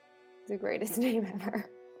it's the greatest name ever.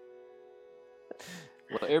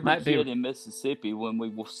 Well, every Might be- kid in Mississippi, when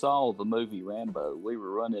we saw the movie Rambo, we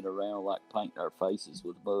were running around like painting our faces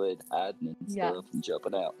with mud, hiding and Yeah. stuff, and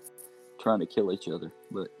jumping out, trying to kill each other.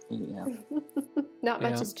 But anyhow, Not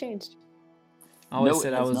much Yeah. has changed. I always No,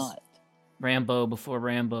 said it I has was not. Rambo before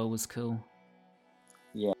Rambo was cool.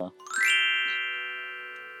 Yeah.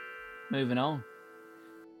 Moving on.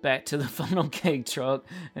 Back to the funnel cake truck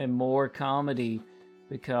and more comedy,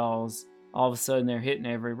 because all of a sudden they're hitting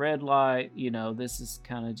every red light. You know, this is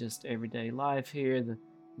kind of just everyday life here.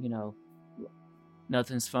 You know,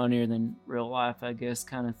 nothing's funnier than real life, I guess,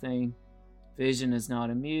 kind of thing. Vision is not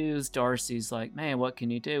amused. Darcy's like, man, what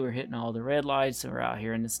can you do? We're hitting all the red lights and we're out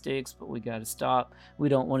here in the sticks, but we got to stop. We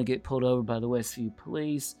don't want to get pulled over by the Westview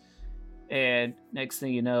police. And next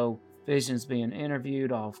thing you know, Vision's being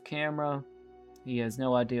interviewed off camera. He has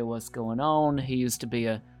no idea what's going on. He used to be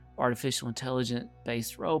a artificial intelligence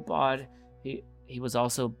based robot. He was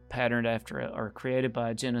also patterned after or created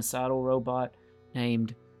by a genocidal robot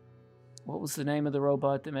named, what was the name of the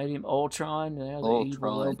robot that made him? Ultron, the evil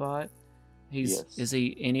robot. Yes. Is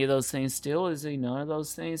he any of those things still? Is he none of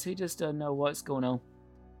those things? He just doesn't know what's going on.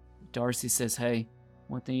 Darcy says, hey,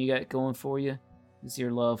 one thing you got going for you is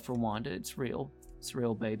your love for Wanda. It's real. It's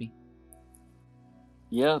real, baby.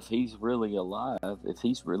 Yeah, if he's really alive, if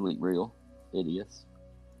he's really real, it is.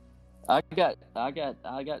 I got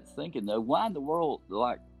thinking though, why in the world,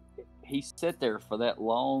 like, he sat there for that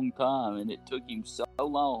long time and it took him so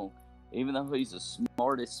long, even though he's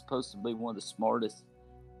supposed to be one of the smartest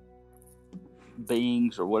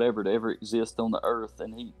beings or whatever to ever exist on the earth,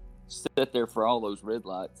 and he sat there for all those red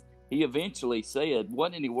lights. He eventually said,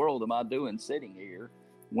 what in the world am I doing sitting here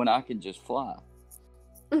when I can just fly?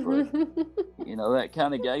 But, you know, that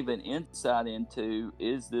kind of gave an insight into,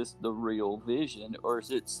 is this the real Vision, or is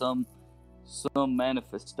it some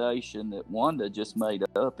manifestation that Wanda just made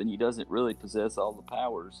up and he doesn't really possess all the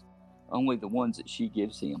powers, only the ones that she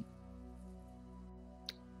gives him?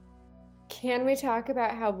 Can we talk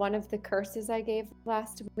about how one of the curses I gave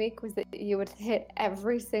last week was that you would hit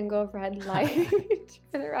every single red light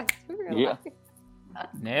for the rest of your life?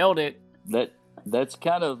 Nailed it.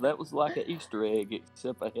 That was like an Easter egg,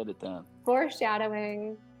 except ahead of time.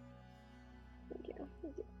 Foreshadowing. Thank you.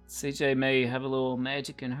 CJ may have a little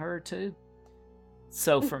magic in her too.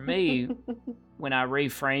 So for me, when I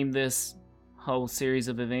reframe this whole series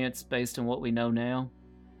of events based on what we know now,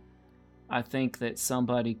 I think that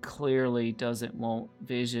somebody clearly doesn't want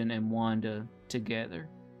Vision and Wanda together.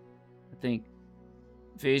 I think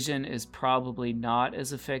Vision is probably not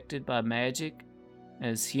as affected by magic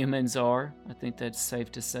as humans are. I think that's safe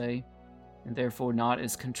to say. And therefore not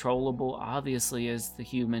as controllable, obviously, as the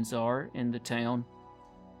humans are in the town.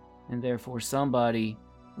 And therefore somebody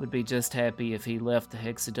would be just happy if he left the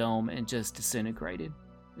Hexadome and just disintegrated.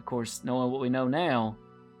 Of course, knowing what we know now,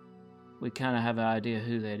 we kind of have an idea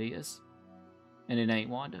who that is. And it ain't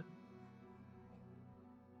Wanda.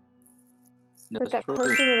 But that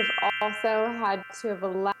person would have also had to have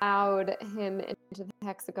allowed him into the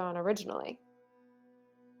Hexagon originally.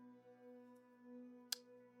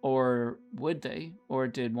 Or would they? Or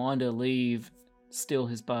did Wanda leave, steal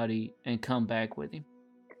his body, and come back with him?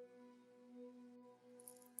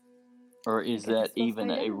 Or is that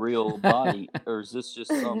even a real body? Or is this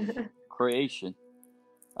just some creation?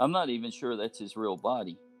 I'm not even sure that's his real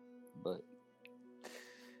body. But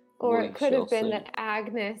or it could have been that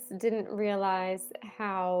Agnes didn't realize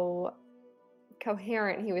how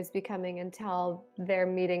coherent he was becoming until their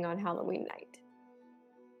meeting on Halloween night.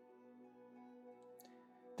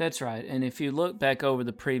 That's right. And if you look back over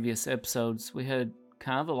the previous episodes, we had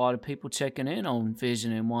kind of a lot of people checking in on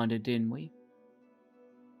Vision and Wanda, didn't we?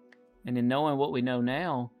 And in knowing what we know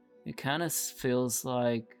now, it kind of feels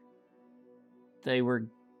like they were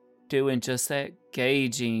doing just that,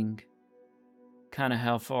 gauging kind of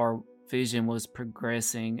how far Vision was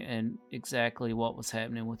progressing and exactly what was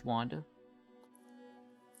happening with Wanda.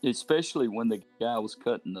 Especially when the guy was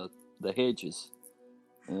cutting the hedges.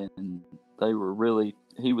 And they were really,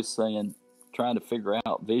 he was saying, trying to figure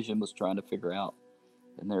out, Vision was trying to figure out.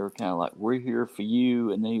 And they were kind of like, we're here for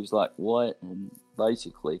you. And then he was like, what? And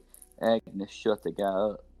basically, Agnes shut the guy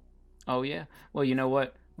up. Oh, yeah. Well, you know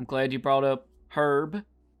what? I'm glad you brought up Herb,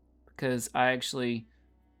 because I actually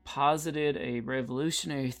posited a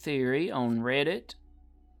revolutionary theory on Reddit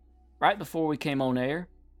right before we came on air.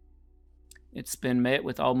 It's been met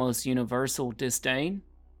with almost universal disdain.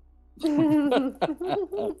 By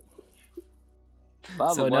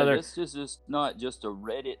the way, this is just not just a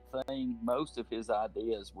Reddit thing. Most of his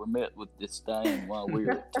ideas were met with disdain while we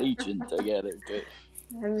were teaching together.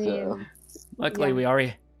 I mean, luckily, we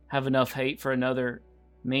already have enough hate for another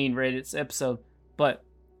mean Reddit's episode. But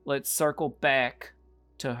let's circle back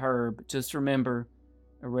to Herb. Just remember,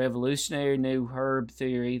 a revolutionary new Herb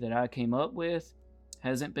theory that I came up with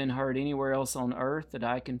hasn't been heard anywhere else on Earth that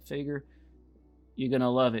I can figure. You're going to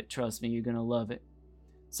love it. Trust me, you're going to love it.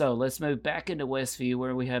 So let's move back into Westview,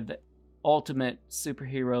 where we have the ultimate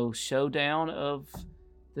superhero showdown of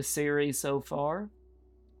the series so far.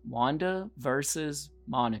 Wanda versus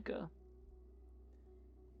Monica.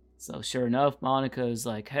 So sure enough, Monica is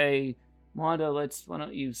like, hey, Wanda, why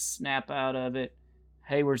don't you snap out of it?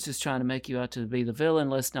 Hayward's just trying to make you out to be the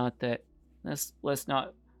villain. Let's not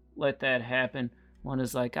let that happen.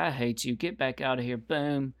 Wanda's like, I hate you. Get back out of here.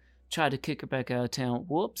 Boom. Tried to kick her back out of town.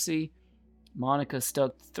 Whoopsie. Monica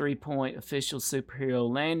stuck the 3-point official superhero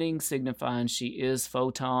landing, signifying she is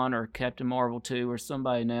Photon or Captain Marvel 2 or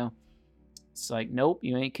somebody now. It's like, nope,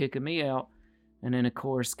 you ain't kicking me out. And then, of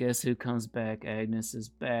course, guess who comes back? Agnes is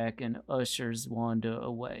back and ushers Wanda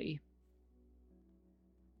away.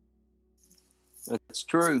 That's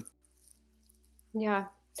true. Yeah.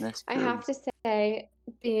 That's I true. have to say,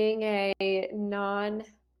 being a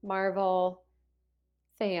non-Marvel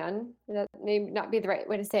fan, that may not be the right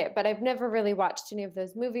way to say it, but I've never really watched any of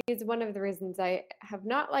those movies. One of the reasons I have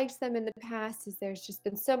not liked them in the past is there's just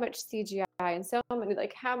been so much CGI and so many,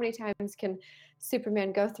 like, how many times can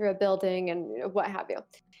Superman go through a building and what have you.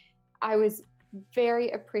 I was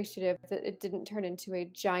very appreciative that it didn't turn into a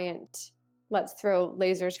giant let's throw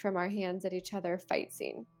lasers from our hands at each other fight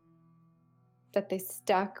scene. That they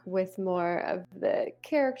stuck with more of the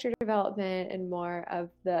character development and more of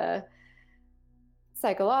the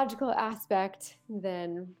psychological aspect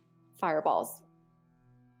than fireballs.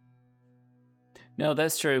 No,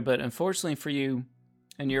 that's true, but unfortunately for you,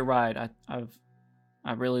 and you're right,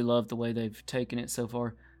 I really love the way they've taken it so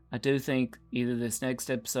far. I do think either this next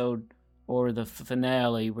episode or the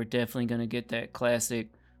finale, we're definitely going to get that classic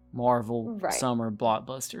Marvel summer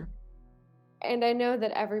blockbuster. And I know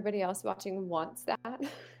that everybody else watching wants that.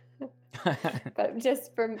 But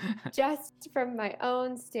just from my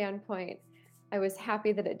own standpoint, I was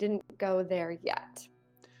happy that it didn't go there yet.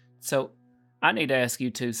 So I need to ask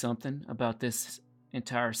you two something about this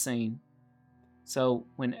entire scene. So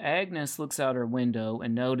when Agnes looks out her window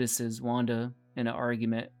and notices Wanda in an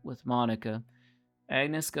argument with Monica,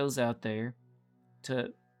 Agnes goes out there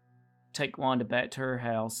to take Wanda back to her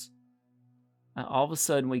house. All of a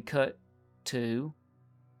sudden we cut to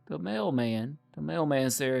the mailman. The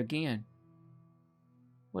mailman's there again.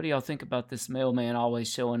 What do y'all think about this mailman always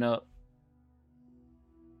showing up?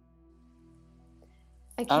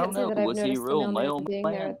 I can't say that I've Was he a noticed the real mailman being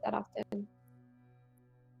there mailman? that often.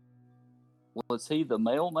 Was he the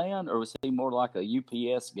mailman, or was he more like a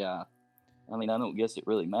UPS guy? I mean, I don't guess it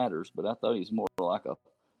really matters, but I thought he was more like a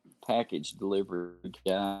package delivery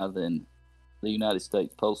guy than the United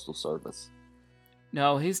States Postal Service.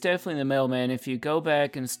 No, he's definitely the mailman. If you go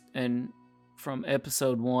back and from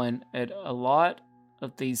episode 1, at a lot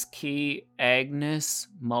of these key Agnes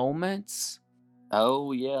moments.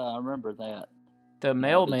 Oh, yeah, I remember that. The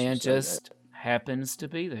mailman just happens to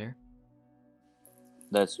be there.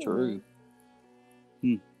 That's true.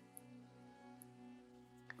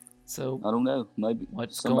 So I don't know. Maybe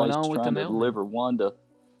what's going on with the mailman? Deliver Wanda.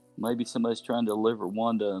 Maybe somebody's trying to deliver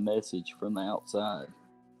Wanda a message from the outside.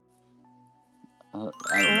 I don't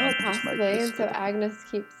know. Possibly. And so Agnes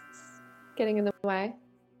keeps getting in the way.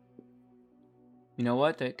 You know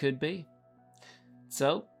what? That could be.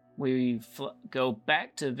 So we go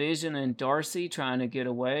back to Vision and Darcy trying to get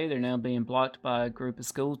away. They're now being blocked by a group of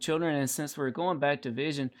school children. And since we're going back to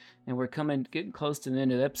Vision and we're getting close to the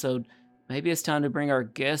end of the episode, maybe it's time to bring our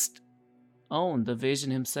guest on, the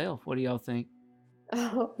Vision himself. What do y'all think?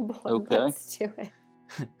 Oh, boy. Okay. Let's do it.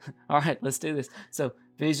 All right, let's do this. So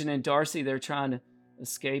Vision and Darcy, they're trying to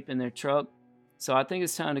escape in their truck. So I think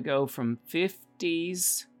it's time to go from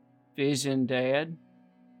 50s Vision Dad.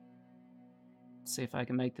 See if I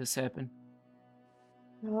can make this happen.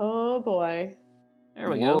 Oh, boy. There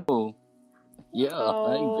we go. Whoa. Yeah,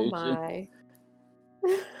 Oh, hey, Vision.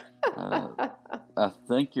 my. I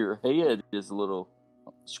think your head is a little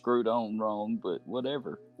screwed on wrong, but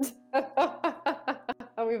whatever.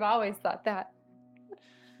 We've always thought that.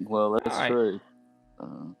 Well, that's All right. true.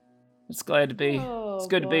 It's glad to be. Oh, it's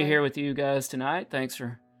good to be boy. here with you guys tonight. Thanks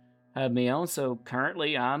for having me on. So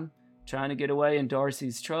currently, I'm trying to get away in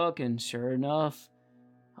Darcy's truck, and sure enough,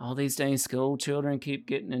 all these dang school children keep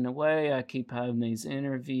getting in the way. I keep having these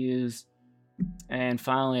interviews, and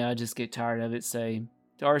finally, I just get tired of it. Say,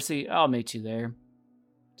 Darcy, I'll meet you there.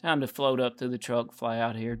 Time to float up to the truck, fly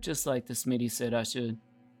out here, just like the Smitty said I should.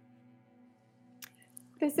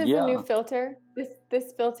 This is a new filter.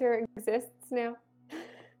 This filter exists now.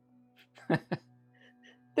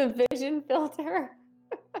 The Vision filter.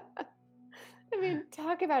 I mean,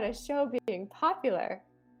 talk about a show being popular.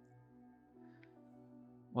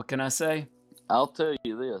 What can I say? I'll tell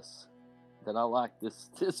you this. that I like this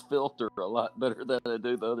filter a lot better than I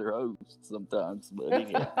do the other hosts sometimes. But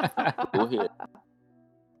anyway, go ahead.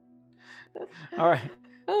 All right.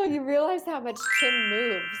 Oh, you realize how much Tim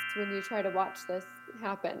moves when you try to watch this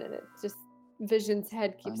happen, and it just Vision's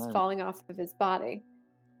head keeps know. falling off of his body.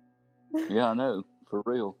 Yeah, I know, for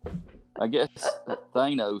real. I guess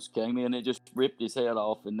Thanos came in and just ripped his head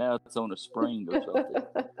off, and now it's on a spring or something.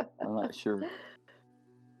 I'm not sure.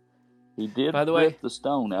 He did By the way, rip the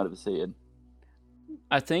stone out of his head.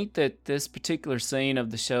 I think that this particular scene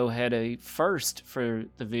of the show had a first for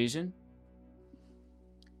the Vision.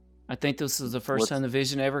 I think this was the first time the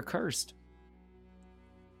Vision ever cursed.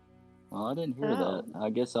 Oh, I didn't hear that. I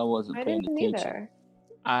guess I wasn't I paying didn't attention. either.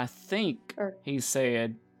 I think he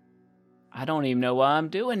said, I don't even know why I'm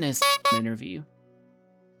doing this interview.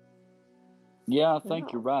 Yeah, I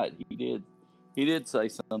think you're right. He did say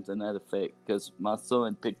something to that effect, because my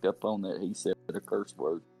son picked up on that. He said a curse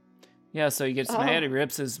word. Yeah, so he gets mad, he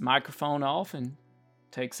rips his microphone off and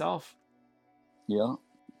takes off. Yeah.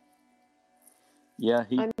 Yeah,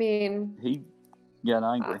 he got angry.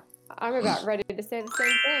 I'm about ready to say the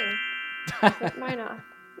same thing. But why not?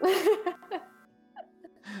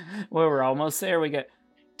 Well, we're almost there. We got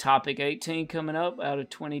topic 18 coming up out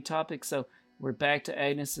of 20 topics. So we're back to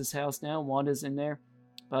Agnes's house now. Wanda's in there.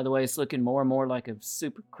 By the way, it's looking more and more like a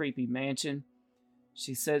super creepy mansion.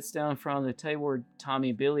 She sits down in front of the table where Tommy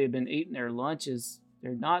and Billy have been eating their lunches.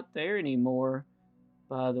 They're not there anymore,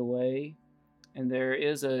 by the way. And there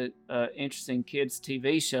is a interesting kids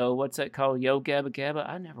TV show. What's that called? Yo Gabba Gabba?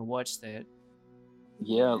 I never watched that.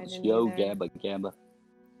 Yeah, it's Yo Gabba Gabba.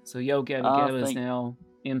 So Yo Gabba Gabba is now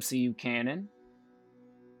MCU canon.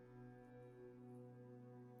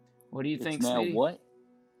 What do you think, now Smitty? What?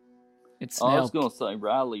 It's I now... was going to say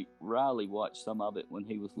Riley watched some of it when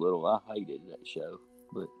he was little. I hated that show,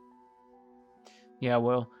 but yeah,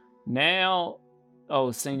 well, now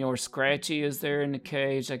Senor Scratchy is there in the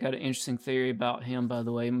cage. I got an interesting theory about him, by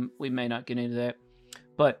the way. We may not get into that,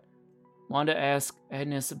 but wanted to ask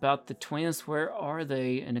Agnes about the twins. Where are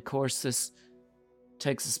they? And of course, this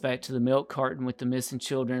takes us back to the milk carton with the missing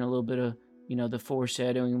children. A little bit of, the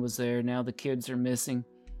foreshadowing was there. Now the kids are missing.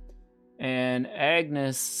 And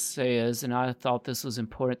Agnes says, and I thought this was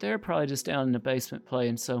important, they're probably just down in the basement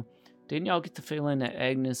playing. So didn't y'all get the feeling that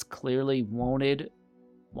Agnes clearly wanted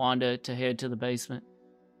Wanda to head to the basement?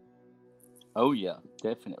 Oh, yeah,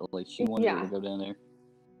 definitely. She wanted her to go down there.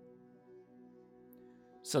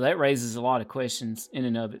 So that raises a lot of questions in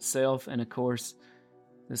and of itself. And of course,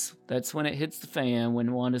 that's when it hits the fan,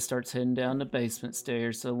 when Wanda starts heading down the basement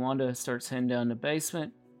stairs. So Wanda starts heading down the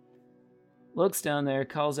basement, looks down there,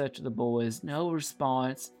 calls after the boys, no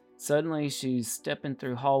response. Suddenly she's stepping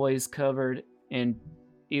through hallways covered in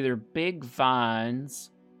either big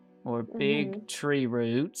vines or big tree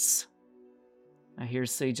roots. I hear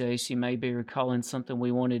CJ, she may be recalling something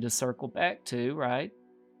we wanted to circle back to, right?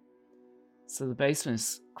 So the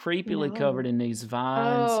basement's creepily covered in these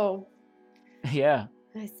vines. Oh. Yeah.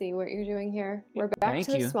 I see what you're doing here. We're back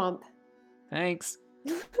to the swamp. Thanks.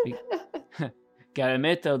 Gotta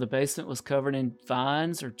admit, though, the basement was covered in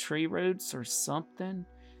vines or tree roots or something.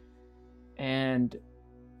 And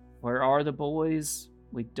where are the boys?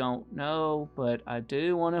 We don't know, but I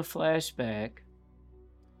do want to flash back.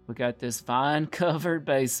 We got this vine-covered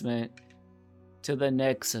basement to the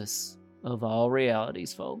nexus of all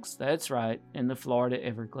realities, folks. That's right, in the Florida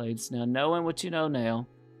Everglades. Now, knowing what you know now,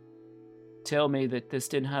 tell me that this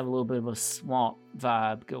didn't have a little bit of a swamp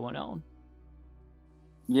vibe going on.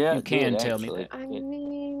 Yeah, you can tell me that. I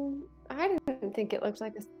mean, I didn't think it looked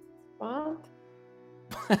like a swamp.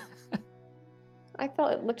 I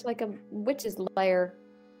felt it looked like a witch's lair.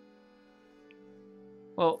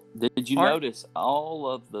 Well, did you notice all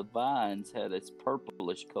of the vines had this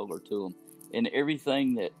purplish color to them, and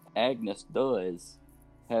everything that Agnes does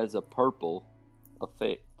has a purple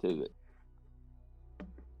effect to it.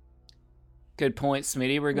 Good point,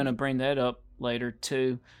 Smitty. We're going to bring that up later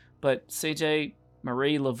too. But CJ,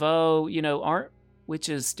 Marie Laveau, aren't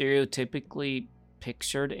witches stereotypically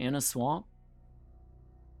pictured in a swamp?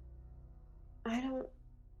 I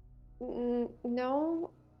don't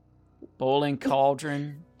know. Boiling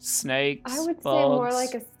cauldron, snakes, I would bugs, say more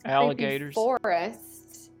like a alligators.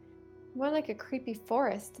 Forest. More like a creepy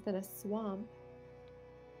forest than a swamp.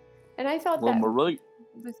 And I felt that Marie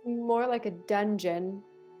was more like a dungeon.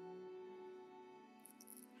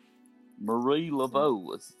 Marie Laveau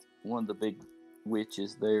was one of the big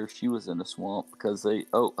witches there. She was in a swamp because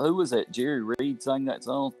who was that? Jerry Reed sang that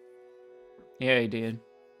song? Yeah, he did.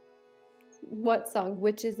 What song?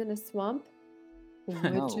 Witches in a Swamp?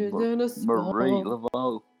 Witches in a Swamp. Marie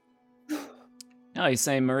Laveau. Oh, he's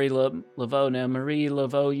saying Marie Laveau now. Marie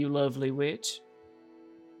Laveau, you lovely witch.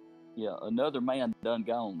 Yeah, Another Man Done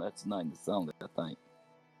Gone. That's the name of the song, I think.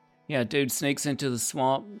 Yeah, dude sneaks into the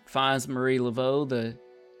swamp, finds Marie Laveau, the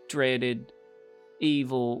dreaded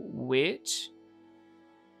evil witch.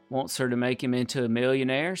 Wants her to make him into a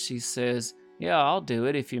millionaire. She says, yeah, I'll do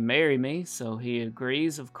it if you marry me. So he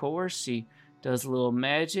agrees, of course. She does a little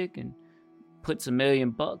magic and puts $1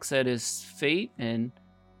 million at his feet. And,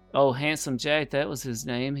 oh, Handsome Jack, that was his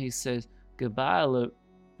name. He says, goodbye, look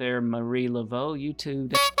there, Marie Laveau. You too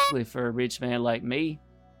ugly for a rich man like me.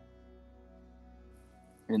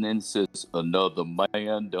 And then it says, Another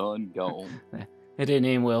Man Done Gone. It didn't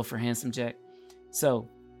end well for Handsome Jack. So,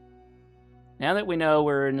 now that we know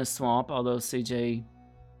we're in the swamp, although CJ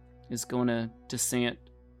is going to dissent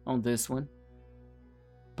on this one,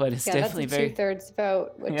 but it's definitely that's a very 2/3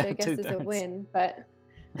 vote, which Yeah, I guess is a 2/3. win. But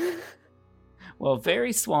well,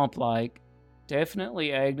 very swamp-like.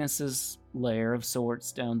 Definitely Agnes's lair of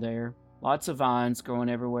sorts down there. Lots of vines growing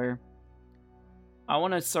everywhere. I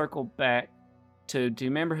want to circle back to, do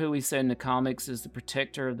you remember who we said in the comics is the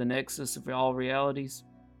protector of the nexus of all realities?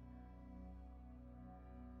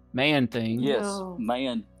 Man-Thing. Yes, No.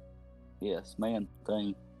 Man. Yes,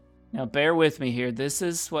 Man-Thing. Now, bear with me here. This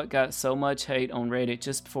is what got so much hate on Reddit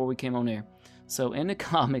just before we came on air. So, in the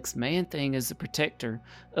comics, Man-Thing is the protector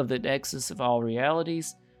of the nexus of all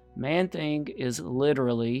realities. Man-Thing is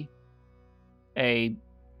literally a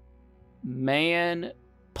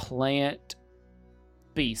man-plant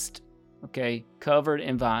beast, okay, covered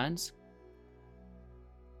in vines.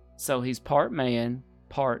 So, he's part man,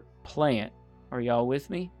 part plant. Are y'all with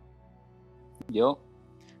me? Yup.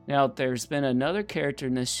 Now, there's been another character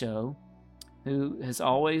in this show who has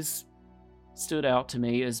always stood out to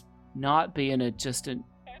me as not being just an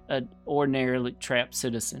ordinarily trapped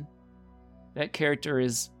citizen. That character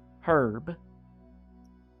is Herb.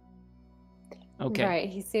 Okay. right,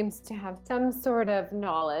 he seems to have some sort of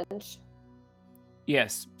knowledge.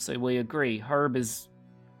 Yes, so we agree. Herb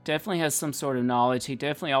definitely has some sort of knowledge. He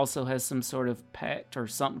definitely also has some sort of pact or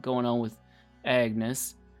something going on with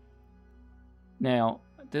Agnes. Now,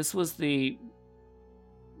 this was the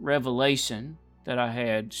revelation that I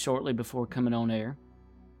had shortly before coming on air.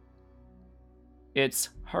 It's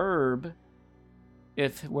Herb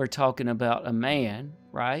if we're talking about a man,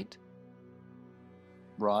 right?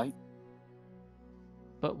 Right.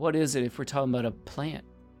 But what is it if we're talking about a plant?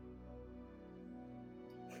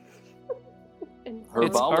 And It's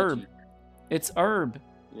Herbology. herb. It's herb.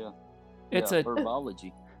 Yeah. It's yeah, a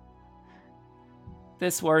herbology.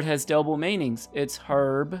 This word has double meanings. It's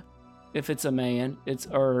herb if it's a man. It's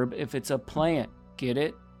herb if it's a plant. Get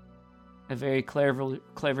it? A very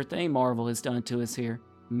clever thing Marvel has done to us here.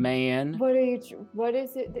 Man. what is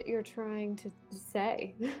it that you're trying to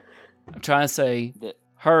say? I'm trying to say That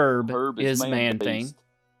herb herb is man thing. beast.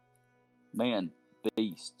 Man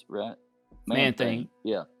beast, right? Man thing.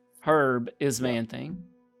 Yeah. Herb is Yeah. man thing.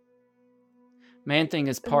 Man thing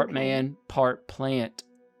is part Okay. man, part plant,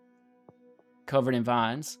 covered in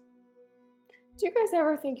vines. Do you guys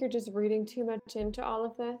ever think you're just reading too much into all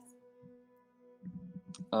of this?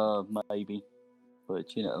 Maybe. But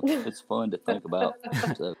it's fun to think about.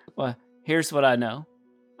 So Well, here's what I know.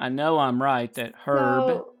 I know I'm right that herb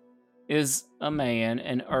So- is a man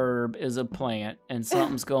and herb is a plant, and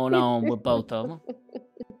something's going on with both of them.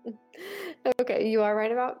 Okay, you are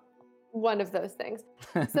right about one of those things.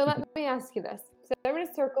 So let me ask you this. So I'm going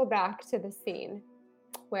to circle back to the scene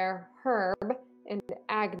where Herb and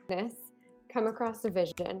Agnes come across a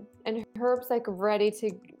Vision, and Herb's like ready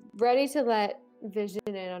to let Vision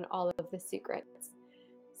in on all of the secrets.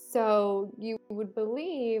 So you would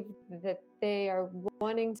believe that they are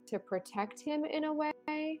wanting to protect him in a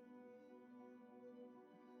way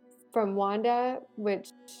from Wanda, which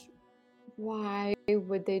why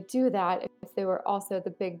would they do that if they were also the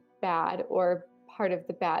big bad or part of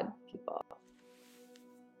the bad people?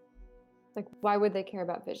 Like, why would they care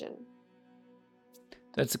about Vision?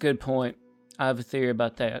 That's a good point. I have a theory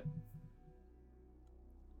about that.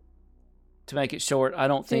 To make it short, I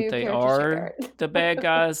don't Do think you they care to are share it? the bad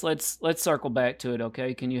guys. Let's circle back to it,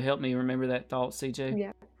 okay? Can you help me remember that thought, CJ?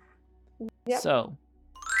 Yeah. Yep. So,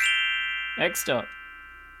 next up,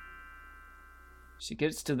 she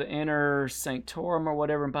gets to the inner sanctorum or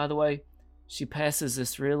whatever, and by the way, she passes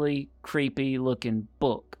this really creepy looking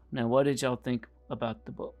book. Now, what did y'all think about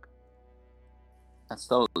the book? I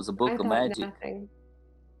thought it was a book I of thought magic. nothing.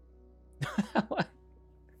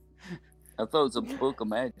 I thought it was a book of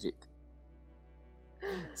magic.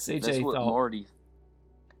 That's CJ what thought Marty.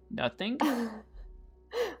 nothing.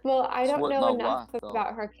 Well, I It's don't what know my enough wife thought.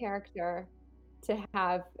 about her character to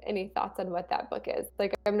have any thoughts on what that book is.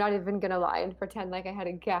 Like, I'm not even going to lie and pretend like I had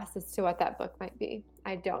a guess as to what that book might be.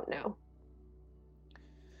 I don't know.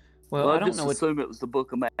 Well, I don't just know what. assume it was the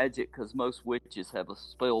Book of Magic because most witches have a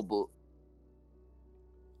spell book.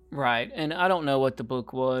 Right, and I don't know what the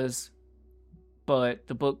book was, but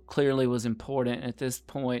the book clearly was important. At this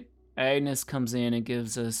point, Agnes comes in and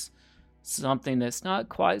gives us something that's not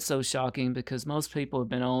quite so shocking because most people have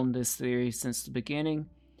been on this theory since the beginning.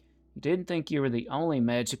 You didn't think you were the only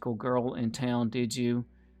magical girl in town, did you?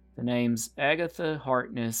 The name's Agatha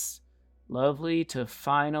Harkness. Lovely to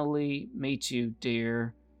finally meet you,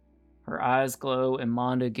 dear. Her eyes glow and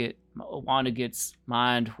Wanda gets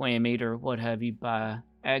mind whammied or what have you by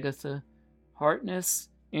Agatha Harkness.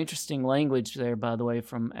 Interesting language there, by the way,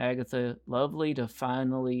 from Agatha. Lovely to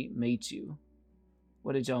finally meet you.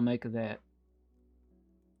 What did y'all make of that?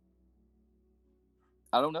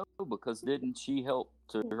 I don't know, because didn't she help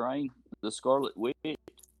to train the Scarlet Witch?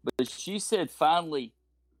 But she said, finally,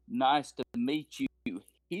 nice to meet you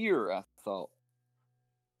here, I thought.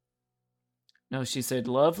 No, she said,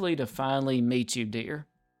 lovely to finally meet you, dear.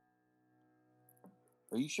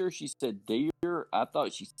 Are you sure she said dear? I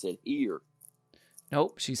thought she said here.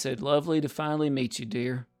 Nope, she said, lovely to finally meet you,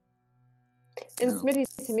 dear. And Smitty,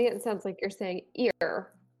 to me, it sounds like you're saying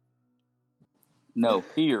ear. No,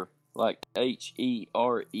 here, like Here.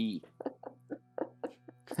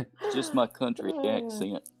 Just my country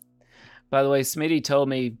accent. By the way, Smitty told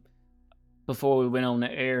me before we went on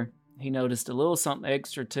the air, he noticed a little something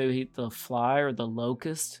extra too. The fly or the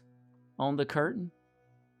locust on the curtain.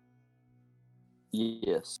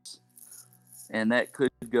 Yes. And that could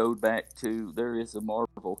go back to, there is a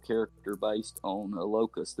Marvel character based on a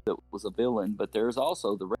locust that was a villain, but there's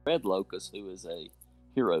also the red locust who is a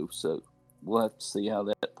hero, so we'll have to see how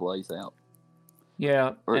that plays out.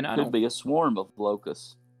 Yeah. Or it could be a swarm of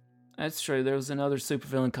locusts. That's true. There was another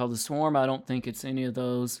supervillain called the Swarm. I don't think it's any of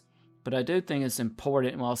those, but I do think it's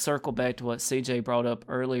important. And I'll circle back to what CJ brought up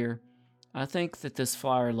earlier. I think that this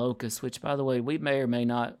flyer locust, which, by the way, we may or may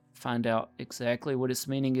not find out exactly what its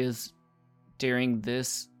meaning is during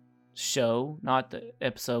this show, not the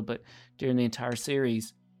episode, but during the entire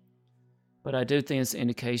series. But I do think it's an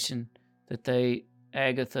indication that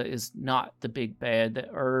Agatha is not the big bad, that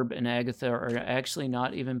Herb and Agatha are actually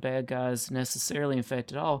not even bad guys necessarily, in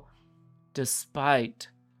fact, at all, despite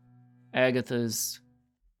Agatha's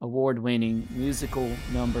award-winning musical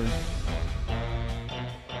number.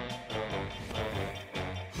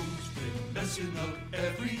 Who's been messing up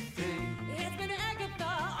everything? It's been Agatha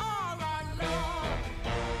all along.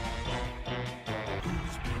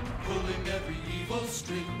 Who's been pulling every evil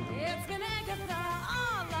string? It's been Agatha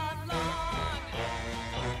all along.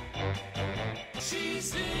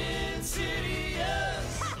 She's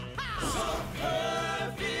insidious, so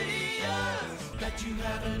perfidious that you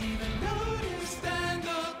haven't even noticed, and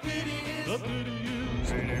the pity is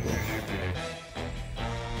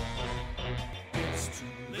it's too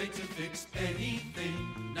late to fix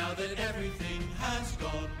anything now that everything has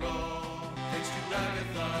gone wrong. Thanks to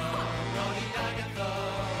Agatha, naughty Agatha.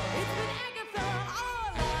 It's been Agatha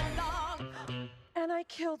all along. And I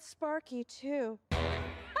killed Sparky too.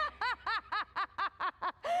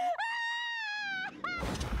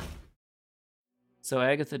 So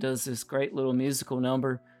Agatha does this great little musical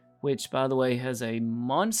number, which, by the way, has a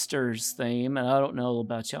monsters theme. And I don't know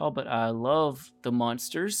about y'all, but I love the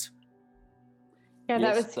monsters. Yeah,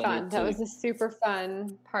 that was fun. That was a super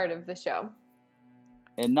fun part of the show.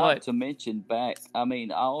 And not to mention I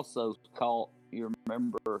also caught, you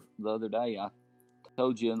remember the other day, I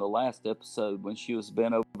told you in the last episode when she was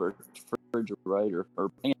bent over the refrigerator, her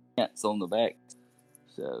pants on the back.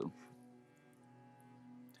 So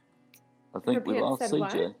I think we lost CJ.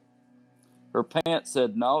 What? Her pants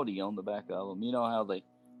said naughty on the back of them. You know how they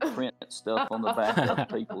print stuff on the back of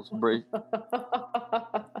people's bridge.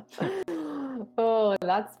 Oh,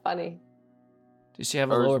 that's funny. Does she have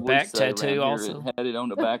a lower back tattoo also? It had it on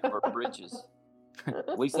the back of her breeches.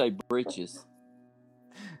 We say breeches.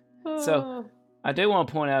 So I do want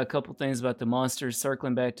to point out a couple things about the monsters,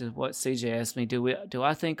 circling back to what CJ asked me. Do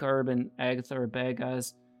I think Herb and Agatha are bad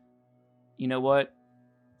guys? You know what?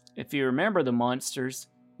 If you remember the monsters,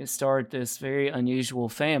 it started this very unusual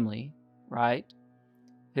family, right?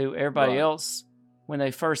 Who everybody else, when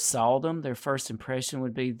they first saw them, their first impression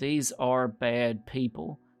would be, these are bad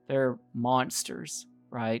people. They're monsters,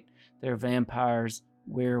 right? They're vampires,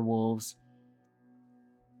 werewolves.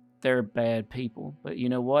 They're bad people. But you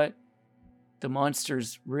know what? The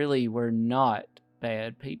monsters really were not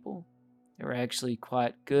bad people. They were actually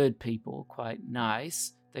quite good people, quite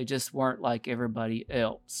nice. They just weren't like everybody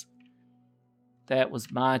else. that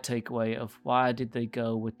was my takeaway of why did they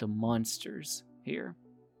go with the monsters here.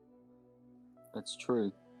 That's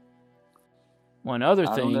true. One other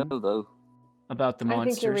I thing don't know, though. about the I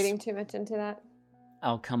monsters. think you're reading too much into that.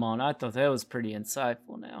 Oh, come on. I thought that was pretty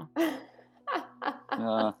insightful now.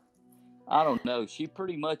 I don't know. She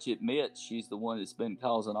pretty much admits she's the one that's been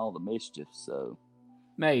causing all the mischief, so...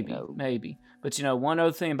 Maybe, No. maybe. But one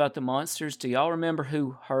other thing about the monsters, do y'all remember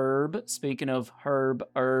who Herb, speaking of Herb,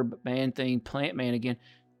 herb, man thing, plant man again,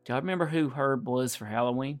 do y'all remember who Herb was for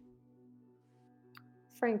Halloween?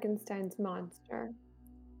 Frankenstein's monster.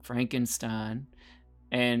 Frankenstein.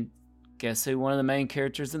 And guess who one of the main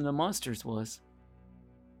characters in the monsters was?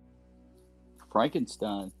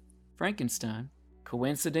 Frankenstein. Frankenstein.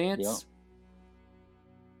 Coincidence? Yep.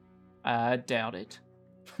 I doubt it.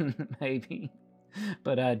 Maybe.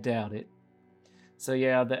 But I doubt it. So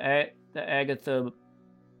yeah, the Agatha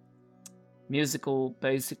musical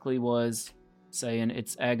basically was saying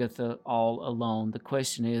it's Agatha all alone. The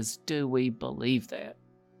question is, do we believe that?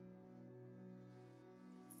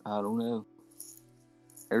 I don't know.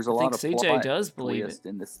 There's a I lot think of CJ plot does believe twist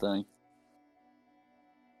in this thing.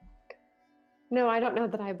 No, I don't know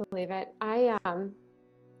that I believe it.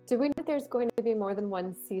 Do we know if there's going to be more than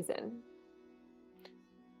one season?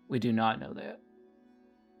 We do not know that.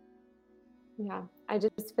 Yeah, I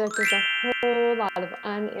just feel like there's a whole lot of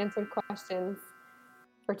unanswered questions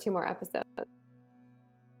for 2 more episodes.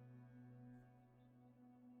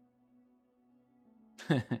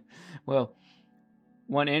 Well,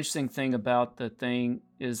 one interesting thing about the thing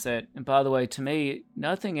is that, and by the way, to me,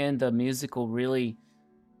 nothing in the musical really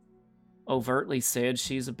overtly said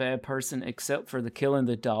she's a bad person except for the killing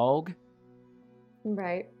the dog.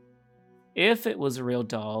 Right. If it was a real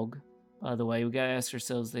dog, by the way, we got to ask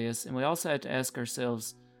ourselves this, and we also have to ask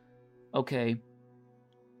ourselves, okay,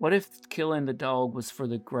 what if killing the dog was for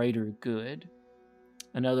the greater good?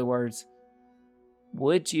 In other words,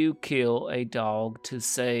 would you kill a dog to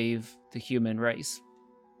save the human race?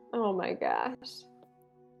 Oh my gosh.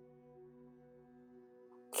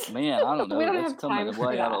 Man, I don't know. We don't That's have time coming for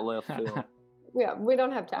way out of that. left field. Yeah, we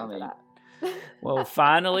don't have time I mean- for that. Well,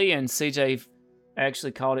 finally, and CJ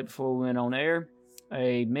actually called it before we went on air,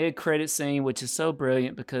 a mid-credit scene, which is so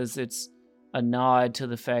brilliant because it's a nod to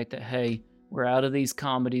the fact that, hey, we're out of these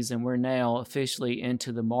comedies and we're now officially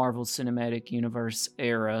into the Marvel Cinematic Universe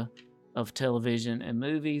era of television and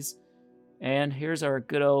movies. And here's our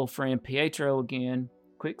good old friend Pietro again,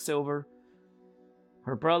 Quicksilver,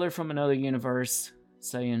 her brother from another universe,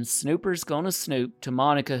 saying Snooper's gonna snoop to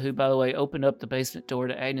Monica, who, by the way, opened up the basement door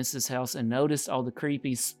to Agnes's house and noticed all the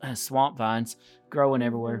creepy swamp vines growing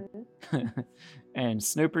everywhere. Mhm. And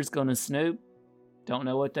Snooper's gonna snoop. Don't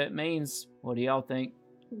know what that means. What do y'all think?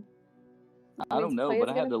 I don't Means know, play but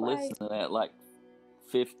is I had to gonna play. listen to that like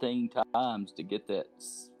 15 times to get that.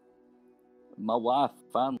 My wife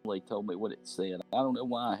finally told me what it said. I don't know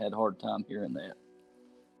why I had a hard time hearing that.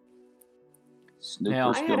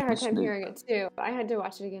 Now- Snooper's I had a hard gonna time snoop. hearing it too. I had to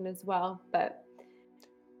watch it again as well. But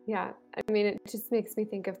yeah, I mean, it just makes me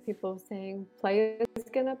think of people saying play is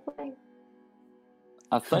gonna play.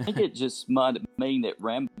 I think it just might mean that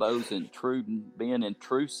Rambo's being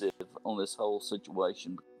intrusive on this whole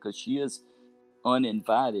situation because she is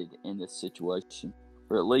uninvited in this situation.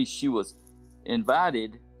 Or at least she was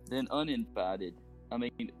invited, then uninvited. I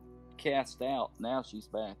mean, cast out. Now she's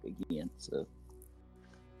back again. So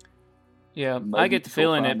Yeah, I Maybe get the we'll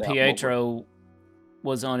feeling that find out more. Pietro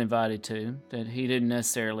was uninvited too, that he didn't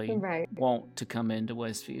necessarily Right. want to come into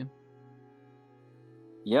Westview.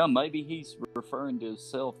 yeah, maybe he's referring to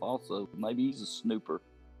himself also. Maybe he's a snooper.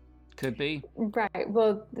 Could be. Right.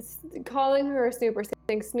 Well, calling her a snooper,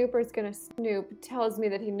 saying Snooper's gonna snoop, tells me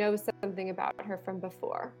that he knows something about her from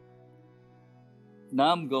before.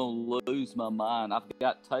 Now I'm gonna lose my mind. I've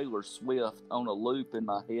got Taylor Swift on a loop in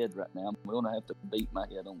my head right now. I'm gonna have to beat my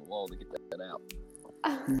head on the wall to get that out.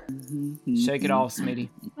 Shake it off, Smitty.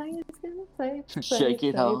 Play is gonna play, play, Shake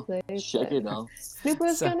it play, off. play, Shake play. it off.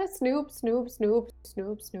 Snooper's So- gonna snoop, snoop, snoop,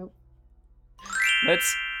 snoop, snoop.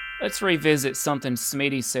 Let's revisit something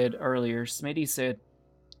Smitty said earlier. Smitty said,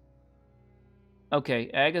 okay,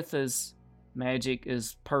 Agatha's magic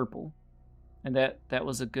is purple. And that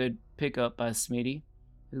was a good pickup by Smitty,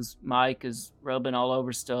 whose mic is rubbing all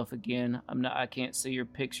over stuff again. I can't see your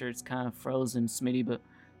picture. It's kind of frozen, Smitty, but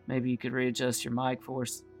maybe you could readjust your mic for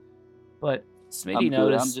us. But Smitty I'm good.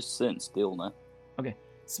 noticed I'm just sitting still now.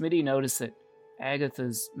 Smitty noticed that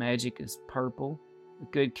Agatha's magic is purple.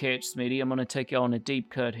 Good catch, Smitty. I'm going to take you on a deep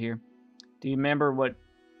cut here. Do you remember what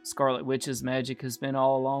Scarlet Witch's magic has been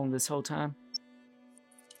all along this whole time?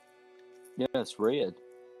 Yeah, it's red.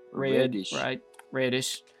 Or Red, reddish. right?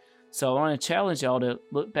 Reddish. So I want to challenge y'all to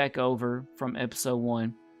look back over from episode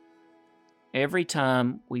 1. Every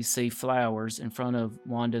time we see flowers in front of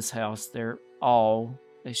Wanda's house, they're all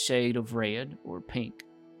a shade of red or pink.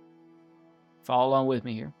 Follow along with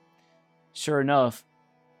me here. Sure enough,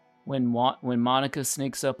 when Monica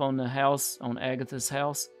sneaks up on the house, on Agatha's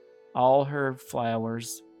house, all her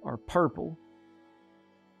flowers are purple.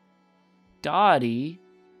 Dottie,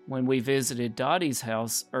 when we visited Dottie's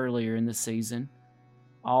house earlier in the season,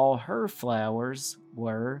 all her flowers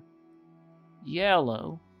were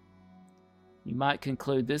yellow. You might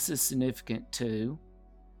conclude this is significant too.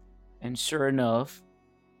 And sure enough,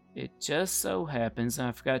 it just so happens, and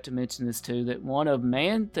I forgot to mention this too, that one of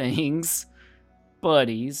Man-Thing's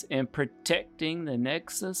buddies in protecting the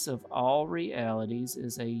nexus of all realities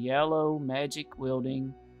is a yellow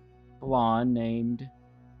magic-wielding blonde named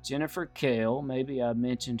Jennifer Kale. Maybe I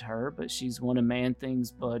mentioned her, but she's one of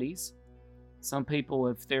Man-Thing's buddies. Some people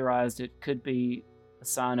have theorized it could be a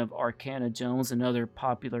sign of Arcana Jones, another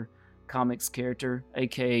popular comics character,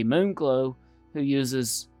 aka Moonglow, who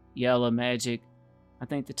uses yellow magic. I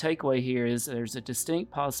think the takeaway here is there's a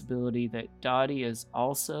distinct possibility that Dottie is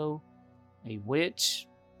also a witch,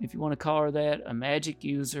 if you want to call her that, a magic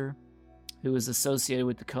user who is associated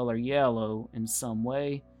with the color yellow in some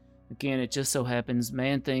way. Again, it just so happens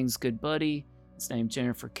Man-Thing's good buddy is named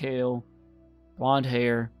Jennifer Kale, blonde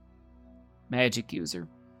hair, magic user.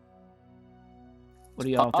 What do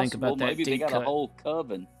y'all think about that? Maybe they got a whole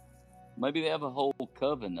coven. Maybe they have a whole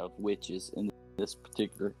coven of witches in this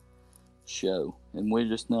particular show, and we're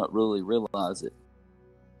just not really realize it.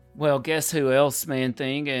 Well, guess who else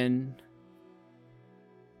Man-Thing and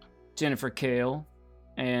Jennifer Kale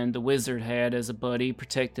and the Wizard had as a buddy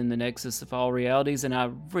protecting the nexus of all realities, and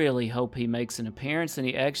I really hope he makes an appearance, and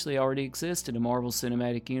he actually already exists in the Marvel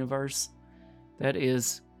Cinematic Universe. That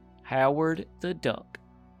is Howard the Duck.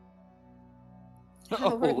 That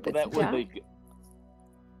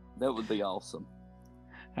would be awesome.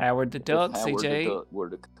 Howard the Duck, if Howard CJ. the Duck were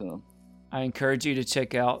to come. I encourage you to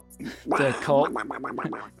check out the cult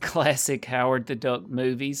classic Howard the Duck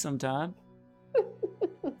movie sometime.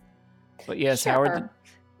 But yes, Sure. Howard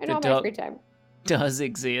the all my Duck free time. does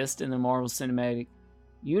exist in the Marvel Cinematic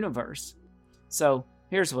Universe. So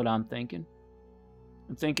here's what I'm thinking.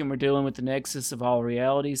 I'm thinking we're dealing with the nexus of all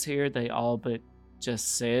realities here. They all but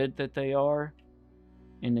just said that they are.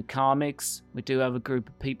 In the comics, we do have a group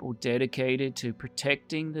of people dedicated to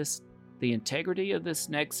protecting the integrity of this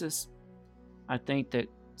nexus. I think that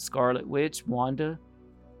Scarlet Witch, Wanda,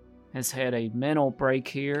 has had a mental break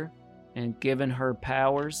here, and given her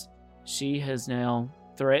powers, she has now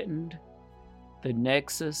threatened the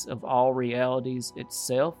nexus of all realities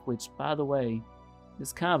itself, which, by the way,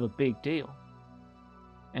 is kind of a big deal.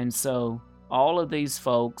 And so all of these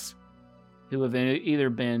folks who have either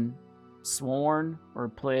been sworn or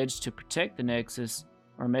pledged to protect the nexus,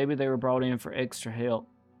 or maybe they were brought in for extra help.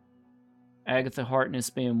 Agatha Harkness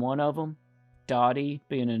being one of them, Dottie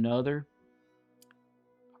being another,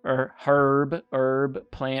 or Herb,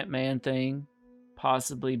 Plant Man Thing,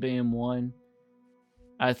 possibly being one.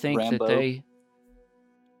 I think Rambo. that they...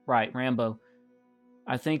 Right, Rambo.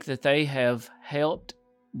 I think that they have helped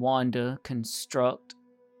Wanda construct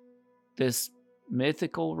this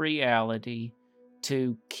mythical reality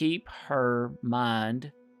to keep her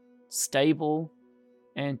mind stable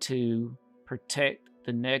and to protect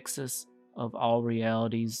the nexus of all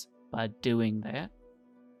realities by doing that.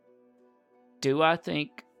 Do I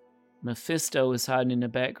think Mephisto is hiding in the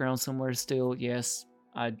background somewhere still? Yes,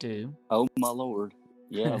 I do. Oh my lord.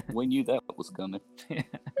 Yeah, we knew that was coming.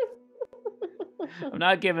 I'm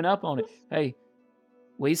not giving up on it. Hey,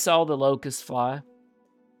 we saw the locust fly.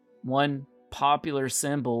 One popular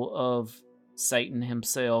symbol of Satan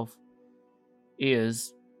himself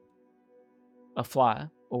is a fly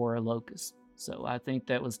or a locust. So I think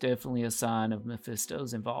that was definitely a sign of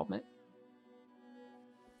Mephisto's involvement.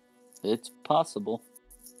 It's possible.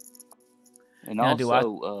 And Now,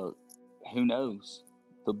 also, who knows?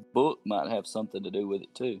 The book might have something to do with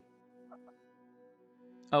it too.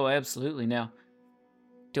 Oh, absolutely. Now,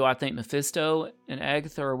 do I think Mephisto and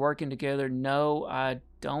Agatha are working together? No, I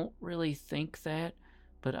don't really think that.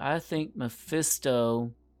 But I think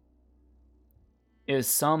Mephisto is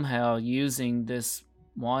somehow using this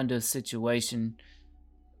Wanda situation.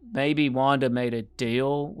 Maybe Wanda made a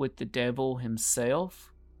deal with the devil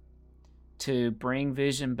himself to bring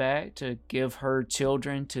Vision back, to give her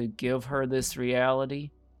children, to give her this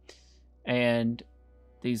reality. And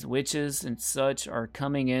these witches and such are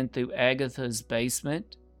coming in through Agatha's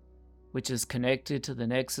basement, which is connected to the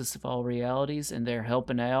nexus of all realities, and they're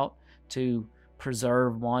helping out to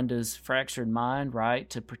preserve Wanda's fractured mind, right,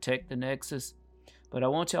 to protect the Nexus. But I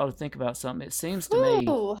want y'all to think about something. It seems to me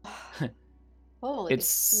Ooh. Holy it's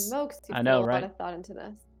smokes, you I know, put a right? lot of thought into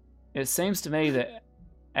this. It seems to me that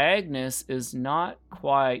Agnes is not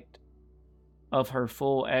quite of her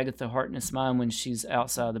full Agatha Harkness mind when she's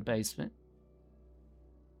outside the basement.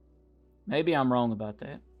 Maybe I'm wrong about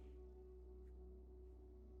that.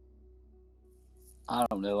 I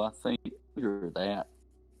don't know. I think you're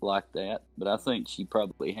like that, but I think she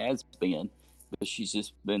probably has been, but she's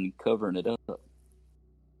just been covering it up.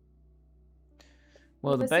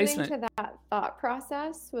 Well, the Listening basement. to that thought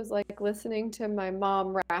process was like listening to my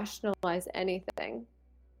mom rationalize anything.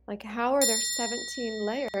 Like, how are there 17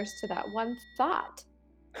 layers to that one thought?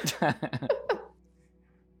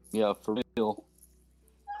 Yeah, for real.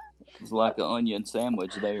 It's like an onion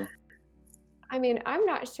sandwich there. I mean, I'm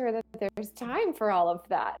not sure that there's time for all of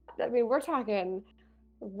that. I mean, we're talking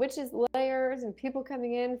witches layers and people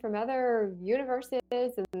coming in from other universes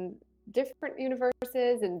and different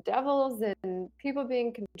universes and devils and people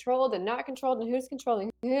being controlled and not controlled and who's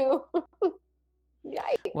controlling who.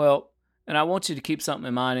 Yikes. Well, and I want you to keep something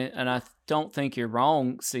in mind, and I don't think you're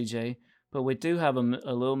wrong, CJ, but we do have a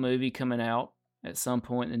little movie coming out at some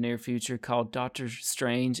point in the near future called Doctor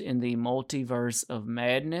Strange in the Multiverse of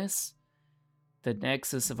Madness. The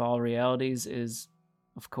nexus of all realities is,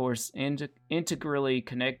 of course, integrally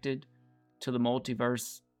connected to the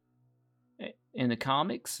multiverse in the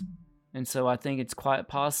comics. And so I think it's quite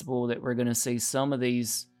possible that we're going to see some of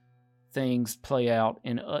these things play out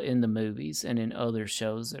in the movies and in other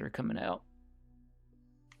shows that are coming out.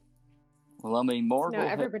 Well, I mean, Marvel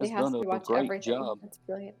everybody has has done to a watch great everything. job. That's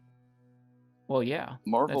brilliant. Well, yeah.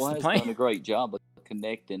 Marvel that's has the plan. done a great job of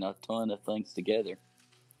connecting a ton of things together.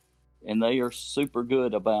 And they are super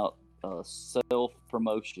good about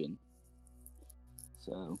self-promotion.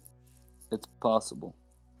 So, it's possible.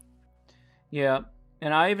 Yeah,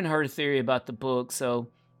 and I even heard a theory about the book. So,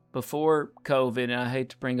 before COVID, and I hate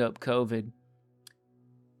to bring up COVID,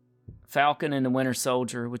 Falcon and the Winter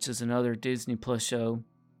Soldier, which is another Disney Plus show,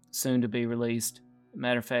 soon to be released,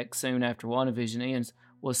 matter of fact, soon after WandaVision ends,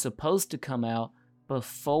 was supposed to come out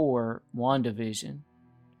before WandaVision.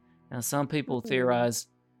 Now, some people theorize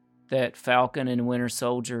that Falcon and Winter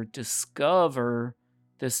Soldier discover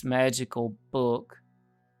this magical book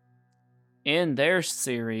in their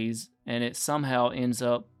series, and it somehow ends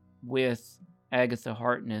up with Agatha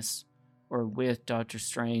Harkness or with Doctor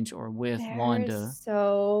Strange or with Wanda. There's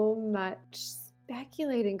so much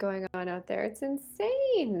speculating going on out there. It's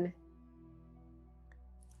insane.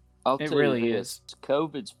 I'll It tell really you this, is.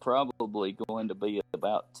 COVID's probably going to be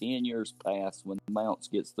about 10 years past when Mounts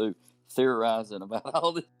gets through theorizing about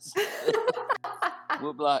all this stuff.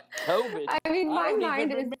 We'll be like, COVID? I mean, my don't even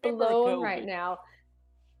mind is remember blown COVID. right now.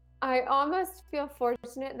 I almost feel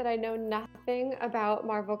fortunate that I know nothing about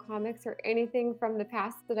Marvel Comics or anything from the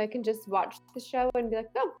past, that I can just watch the show and be like,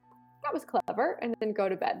 oh, that was clever, and then go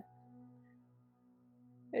to bed.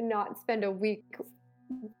 And not spend a week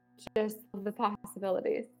just of the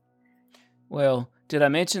possibilities. Well, did I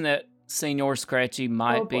mention that Senor Scratchy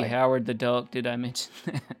might be boy. Howard the Duck? Did I mention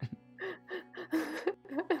that?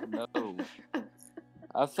 No.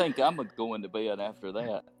 I think I'm going to bed after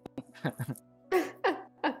that.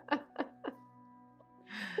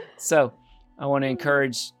 So, I want to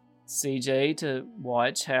encourage CJ to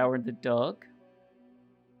watch Howard the Duck.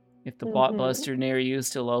 If the Blockbuster near you is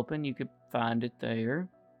still open, you could find it there.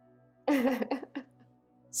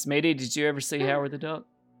 Smitty, did you ever see Howard the Duck?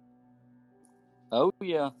 Oh,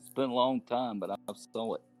 yeah. It's been a long time, but I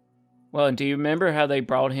saw it. Well, and do you remember how they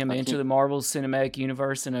brought him I into can't- the Marvel Cinematic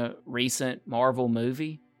Universe in a recent Marvel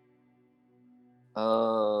movie?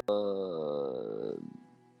 No.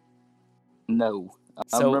 I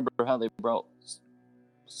So- remember how they brought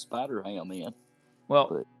Spider-Ham in.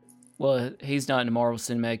 Well, he's not in the Marvel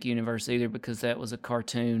Cinematic Universe either because that was a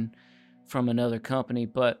cartoon from another company.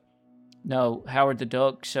 But no, Howard the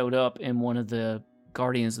Duck showed up in one of the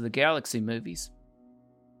Guardians of the Galaxy movies.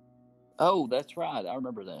 Oh, that's right. I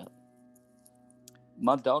remember that.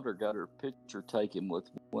 My daughter got her picture taken with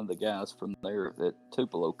one of the guys from there at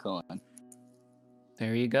Tupelo Con.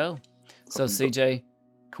 There you go. So, CJ,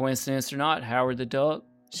 coincidence or not, Howard the Duck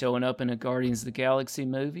showing up in a Guardians of the Galaxy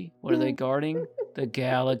movie. What are they guarding? The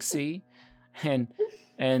galaxy,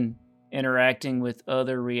 and interacting with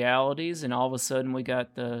other realities, and all of a sudden we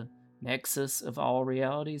got the nexus of all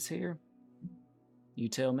realities here. You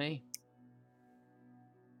tell me.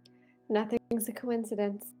 Nothing's a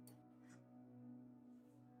coincidence.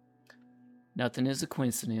 Nothing is a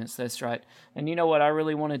coincidence. That's right. And you know what I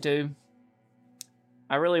really want to do?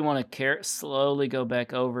 I really want to slowly go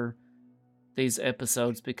back over these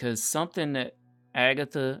episodes because something that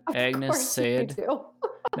Agatha Of Agnes course you said. do.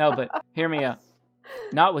 No, but hear me out.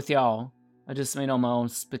 Not with y'all. I just mean on my own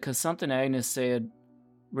because something Agnes said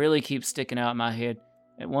really keeps sticking out in my head.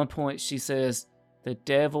 At one point, she says, "The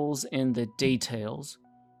devil's in the details."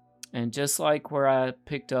 And just like where I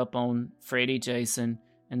picked up on Freddy Jason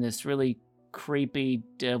and this really creepy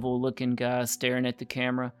devil-looking guy staring at the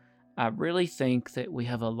camera, I really think that we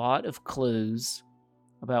have a lot of clues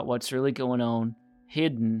about what's really going on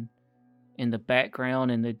hidden in the background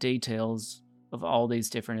and the details of all these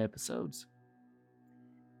different episodes.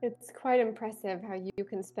 It's quite impressive how you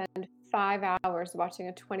can spend 5 hours watching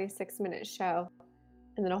a 26-minute show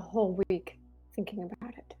and then a whole week thinking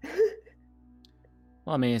about it.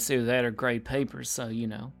 Well, I mean, it's either that or grade papers, so you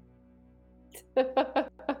know.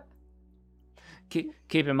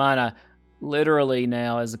 Keep in mind, I literally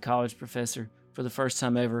now, as a college professor, for the first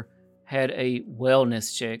time ever, had a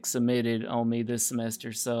wellness check submitted on me this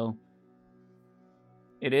semester, so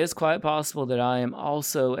it is quite possible that I am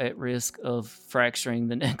also at risk of fracturing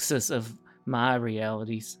the nexus of my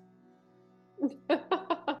realities.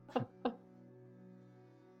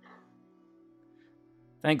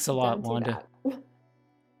 Thanks a lot, Don't do Wanda. that.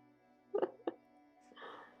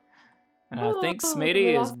 And I think Oh, Smitty we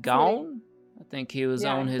is lost Smitty. gone. I think he was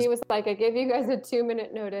Yeah, on his... he was like, I gave you guys a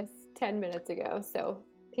 2-minute notice 10 minutes ago, so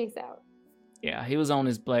peace out. Yeah, he was on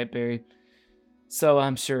his BlackBerry. So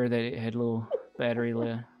I'm sure that it had a little battery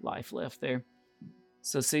life left there.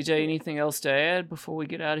 So CJ, anything else to add before we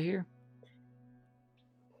get out of here?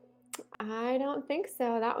 I don't think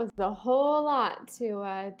so. That was a whole lot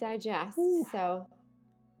to digest. So,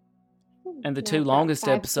 And the now two I've got longest 5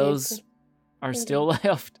 days episodes to are think still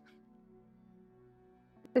left.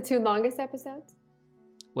 The 2 longest episodes?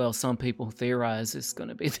 Well, some people theorize it's going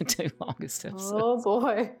to be the 2 longest episodes. Oh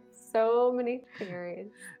boy, so many theories.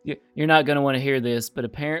 You're not going to want to hear this, but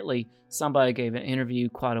apparently somebody gave an interview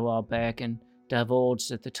quite a while back and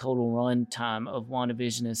divulged that the total run time of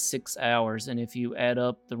WandaVision is 6 hours. And if you add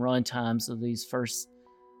up the run times of these first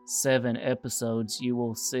 7 episodes, you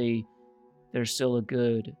will see there's still a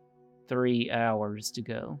good 3 hours to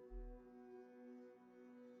go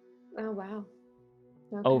Oh wow.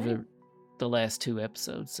 Okay. over the last 2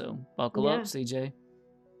 episodes. So buckle up, Yeah. CJ.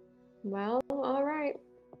 Well, all right.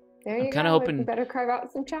 There I'm you kinda go. hoping- You better carve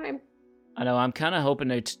out some time. I know, I'm kind of hoping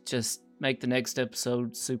they just make the next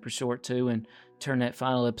episode super short too and turn that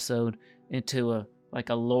final episode into a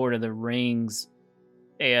Lord of the Rings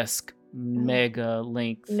esque mega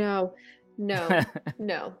length. No, no,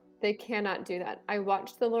 no. They cannot do that. I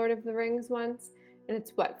watched The Lord of the Rings once, and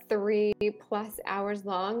it's 3+ hours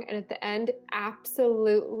long, and at the end,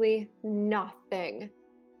 absolutely nothing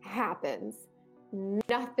happens.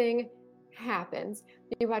 Nothing happens.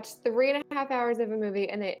 You watch 3.5 hours of a movie,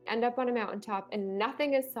 and they end up on a mountaintop, and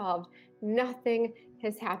nothing is solved. Nothing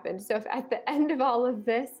has happened. So if at the end of all of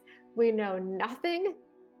this, we know nothing,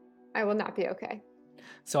 I will not be okay.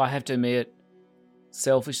 So I have to admit,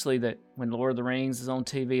 selfishly, that when Lord of the Rings is on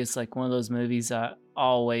TV, it's like one of those movies I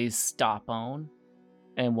always stop on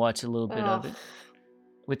and watch a little bit of it.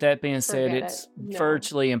 With that being said, Forget it's it. No,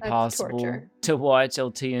 virtually that's impossible torture. to watch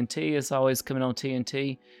on TNT. It's always coming on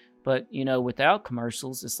TNT. But, without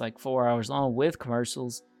commercials, it's like 4 hours long. With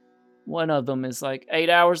commercials, one of them is like 8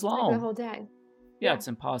 hours Like long. the whole day. Yeah, yeah. it's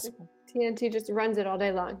impossible. TNT just runs it all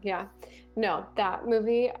day long. Yeah. No, that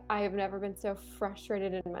movie, I have never been so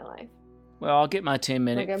frustrated in my life. Well, I'll get my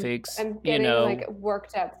 10-minute Like fix. I'm getting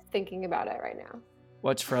worked up thinking about it right now.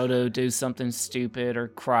 Watch Frodo do something stupid or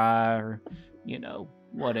cry or,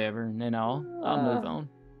 whatever, and then I'll move on.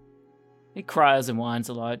 He cries and whines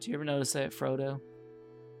a lot. Do you ever notice that, Frodo?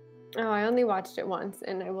 Oh, I only watched it once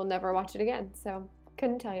and I will never watch it again. So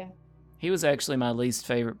couldn't tell you. He was actually my least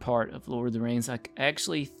favorite part of Lord of the Rings. I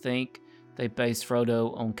actually think they based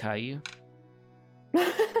Frodo on Caillou.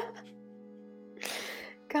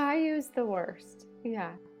 Caillou's the worst.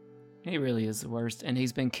 Yeah. He really is the worst, and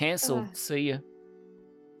he's been canceled. Ugh. See ya.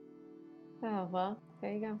 Oh, well,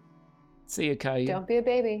 there you go. See ya, Caillou. Don't be a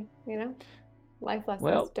baby, Life lessons.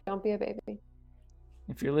 Well- Don't be a baby.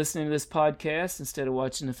 If you're listening to this podcast instead of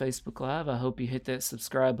watching the Facebook Live, I hope you hit that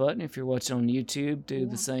subscribe button. If you're watching on YouTube, do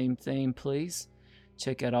the same thing, please.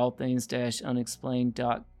 Check out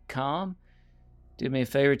allthings-unexplained.com. Do me a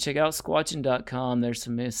favor, check out squatching.com. There's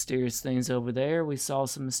some mysterious things over there. We saw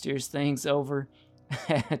some mysterious things over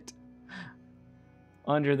at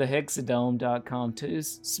underthehexadome.com too.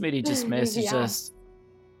 Smitty just messaged Yeah. us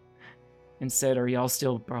and said, "Are y'all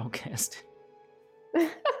still broadcasting?"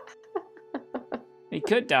 He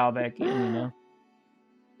could dial back in,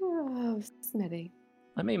 Oh, Smitty.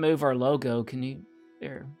 Let me move our logo. Can you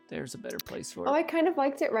There's a better place for Oh, it. I kind of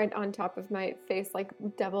liked it right on top of my face, like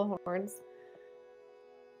devil horns.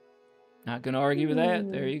 Not gonna argue with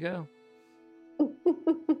that. There you go.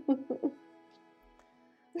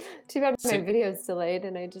 Too bad my So- video's delayed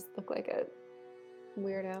and I just look like a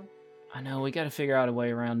weirdo. I know we got to figure out a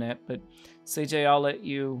way around that. But CJ, I'll let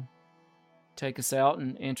you take us out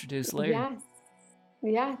and introduce Larry. Yes.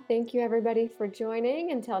 Yeah, thank you everybody for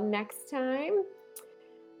joining. Until next time,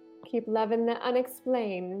 keep loving the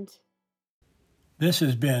unexplained. This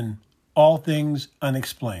has been All Things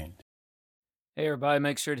Unexplained. Hey everybody,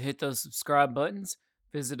 make sure to hit those subscribe buttons.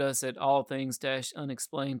 Visit us at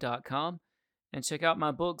allthings-unexplained.com and check out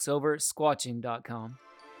my books over at squatching.com.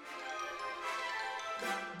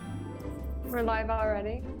 We're live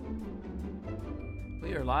already.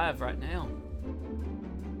 We are live right now.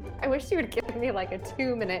 I wish you would give me like a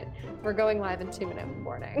 2-minute, we're going live in 2-minute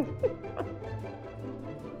warning.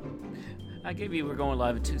 I gave you we're going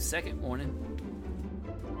live at 2-second warning.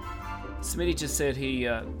 Smitty just said he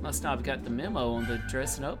must not have got the memo on the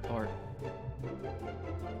dressing up part.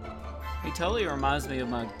 He totally reminds me of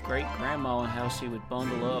my great grandma and how she would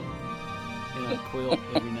bundle up in a quilt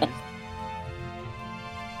every night.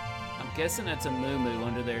 I'm guessing that's a moo-moo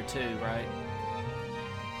under there too, right?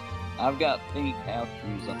 I've got pink house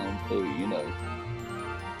shoes on too, you know.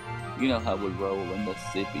 You know how we roll in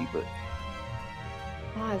Mississippi, but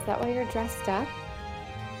Oh, is that why you're dressed up?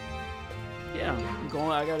 Yeah, I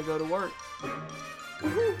gotta go to work.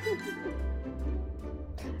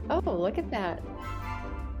 Oh, look at that.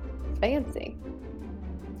 Fancy.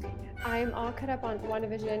 I'm all caught up on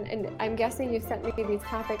WandaVision, and I'm guessing you sent me these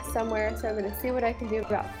topics somewhere, so I'm going to see what I can do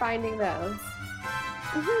about finding those.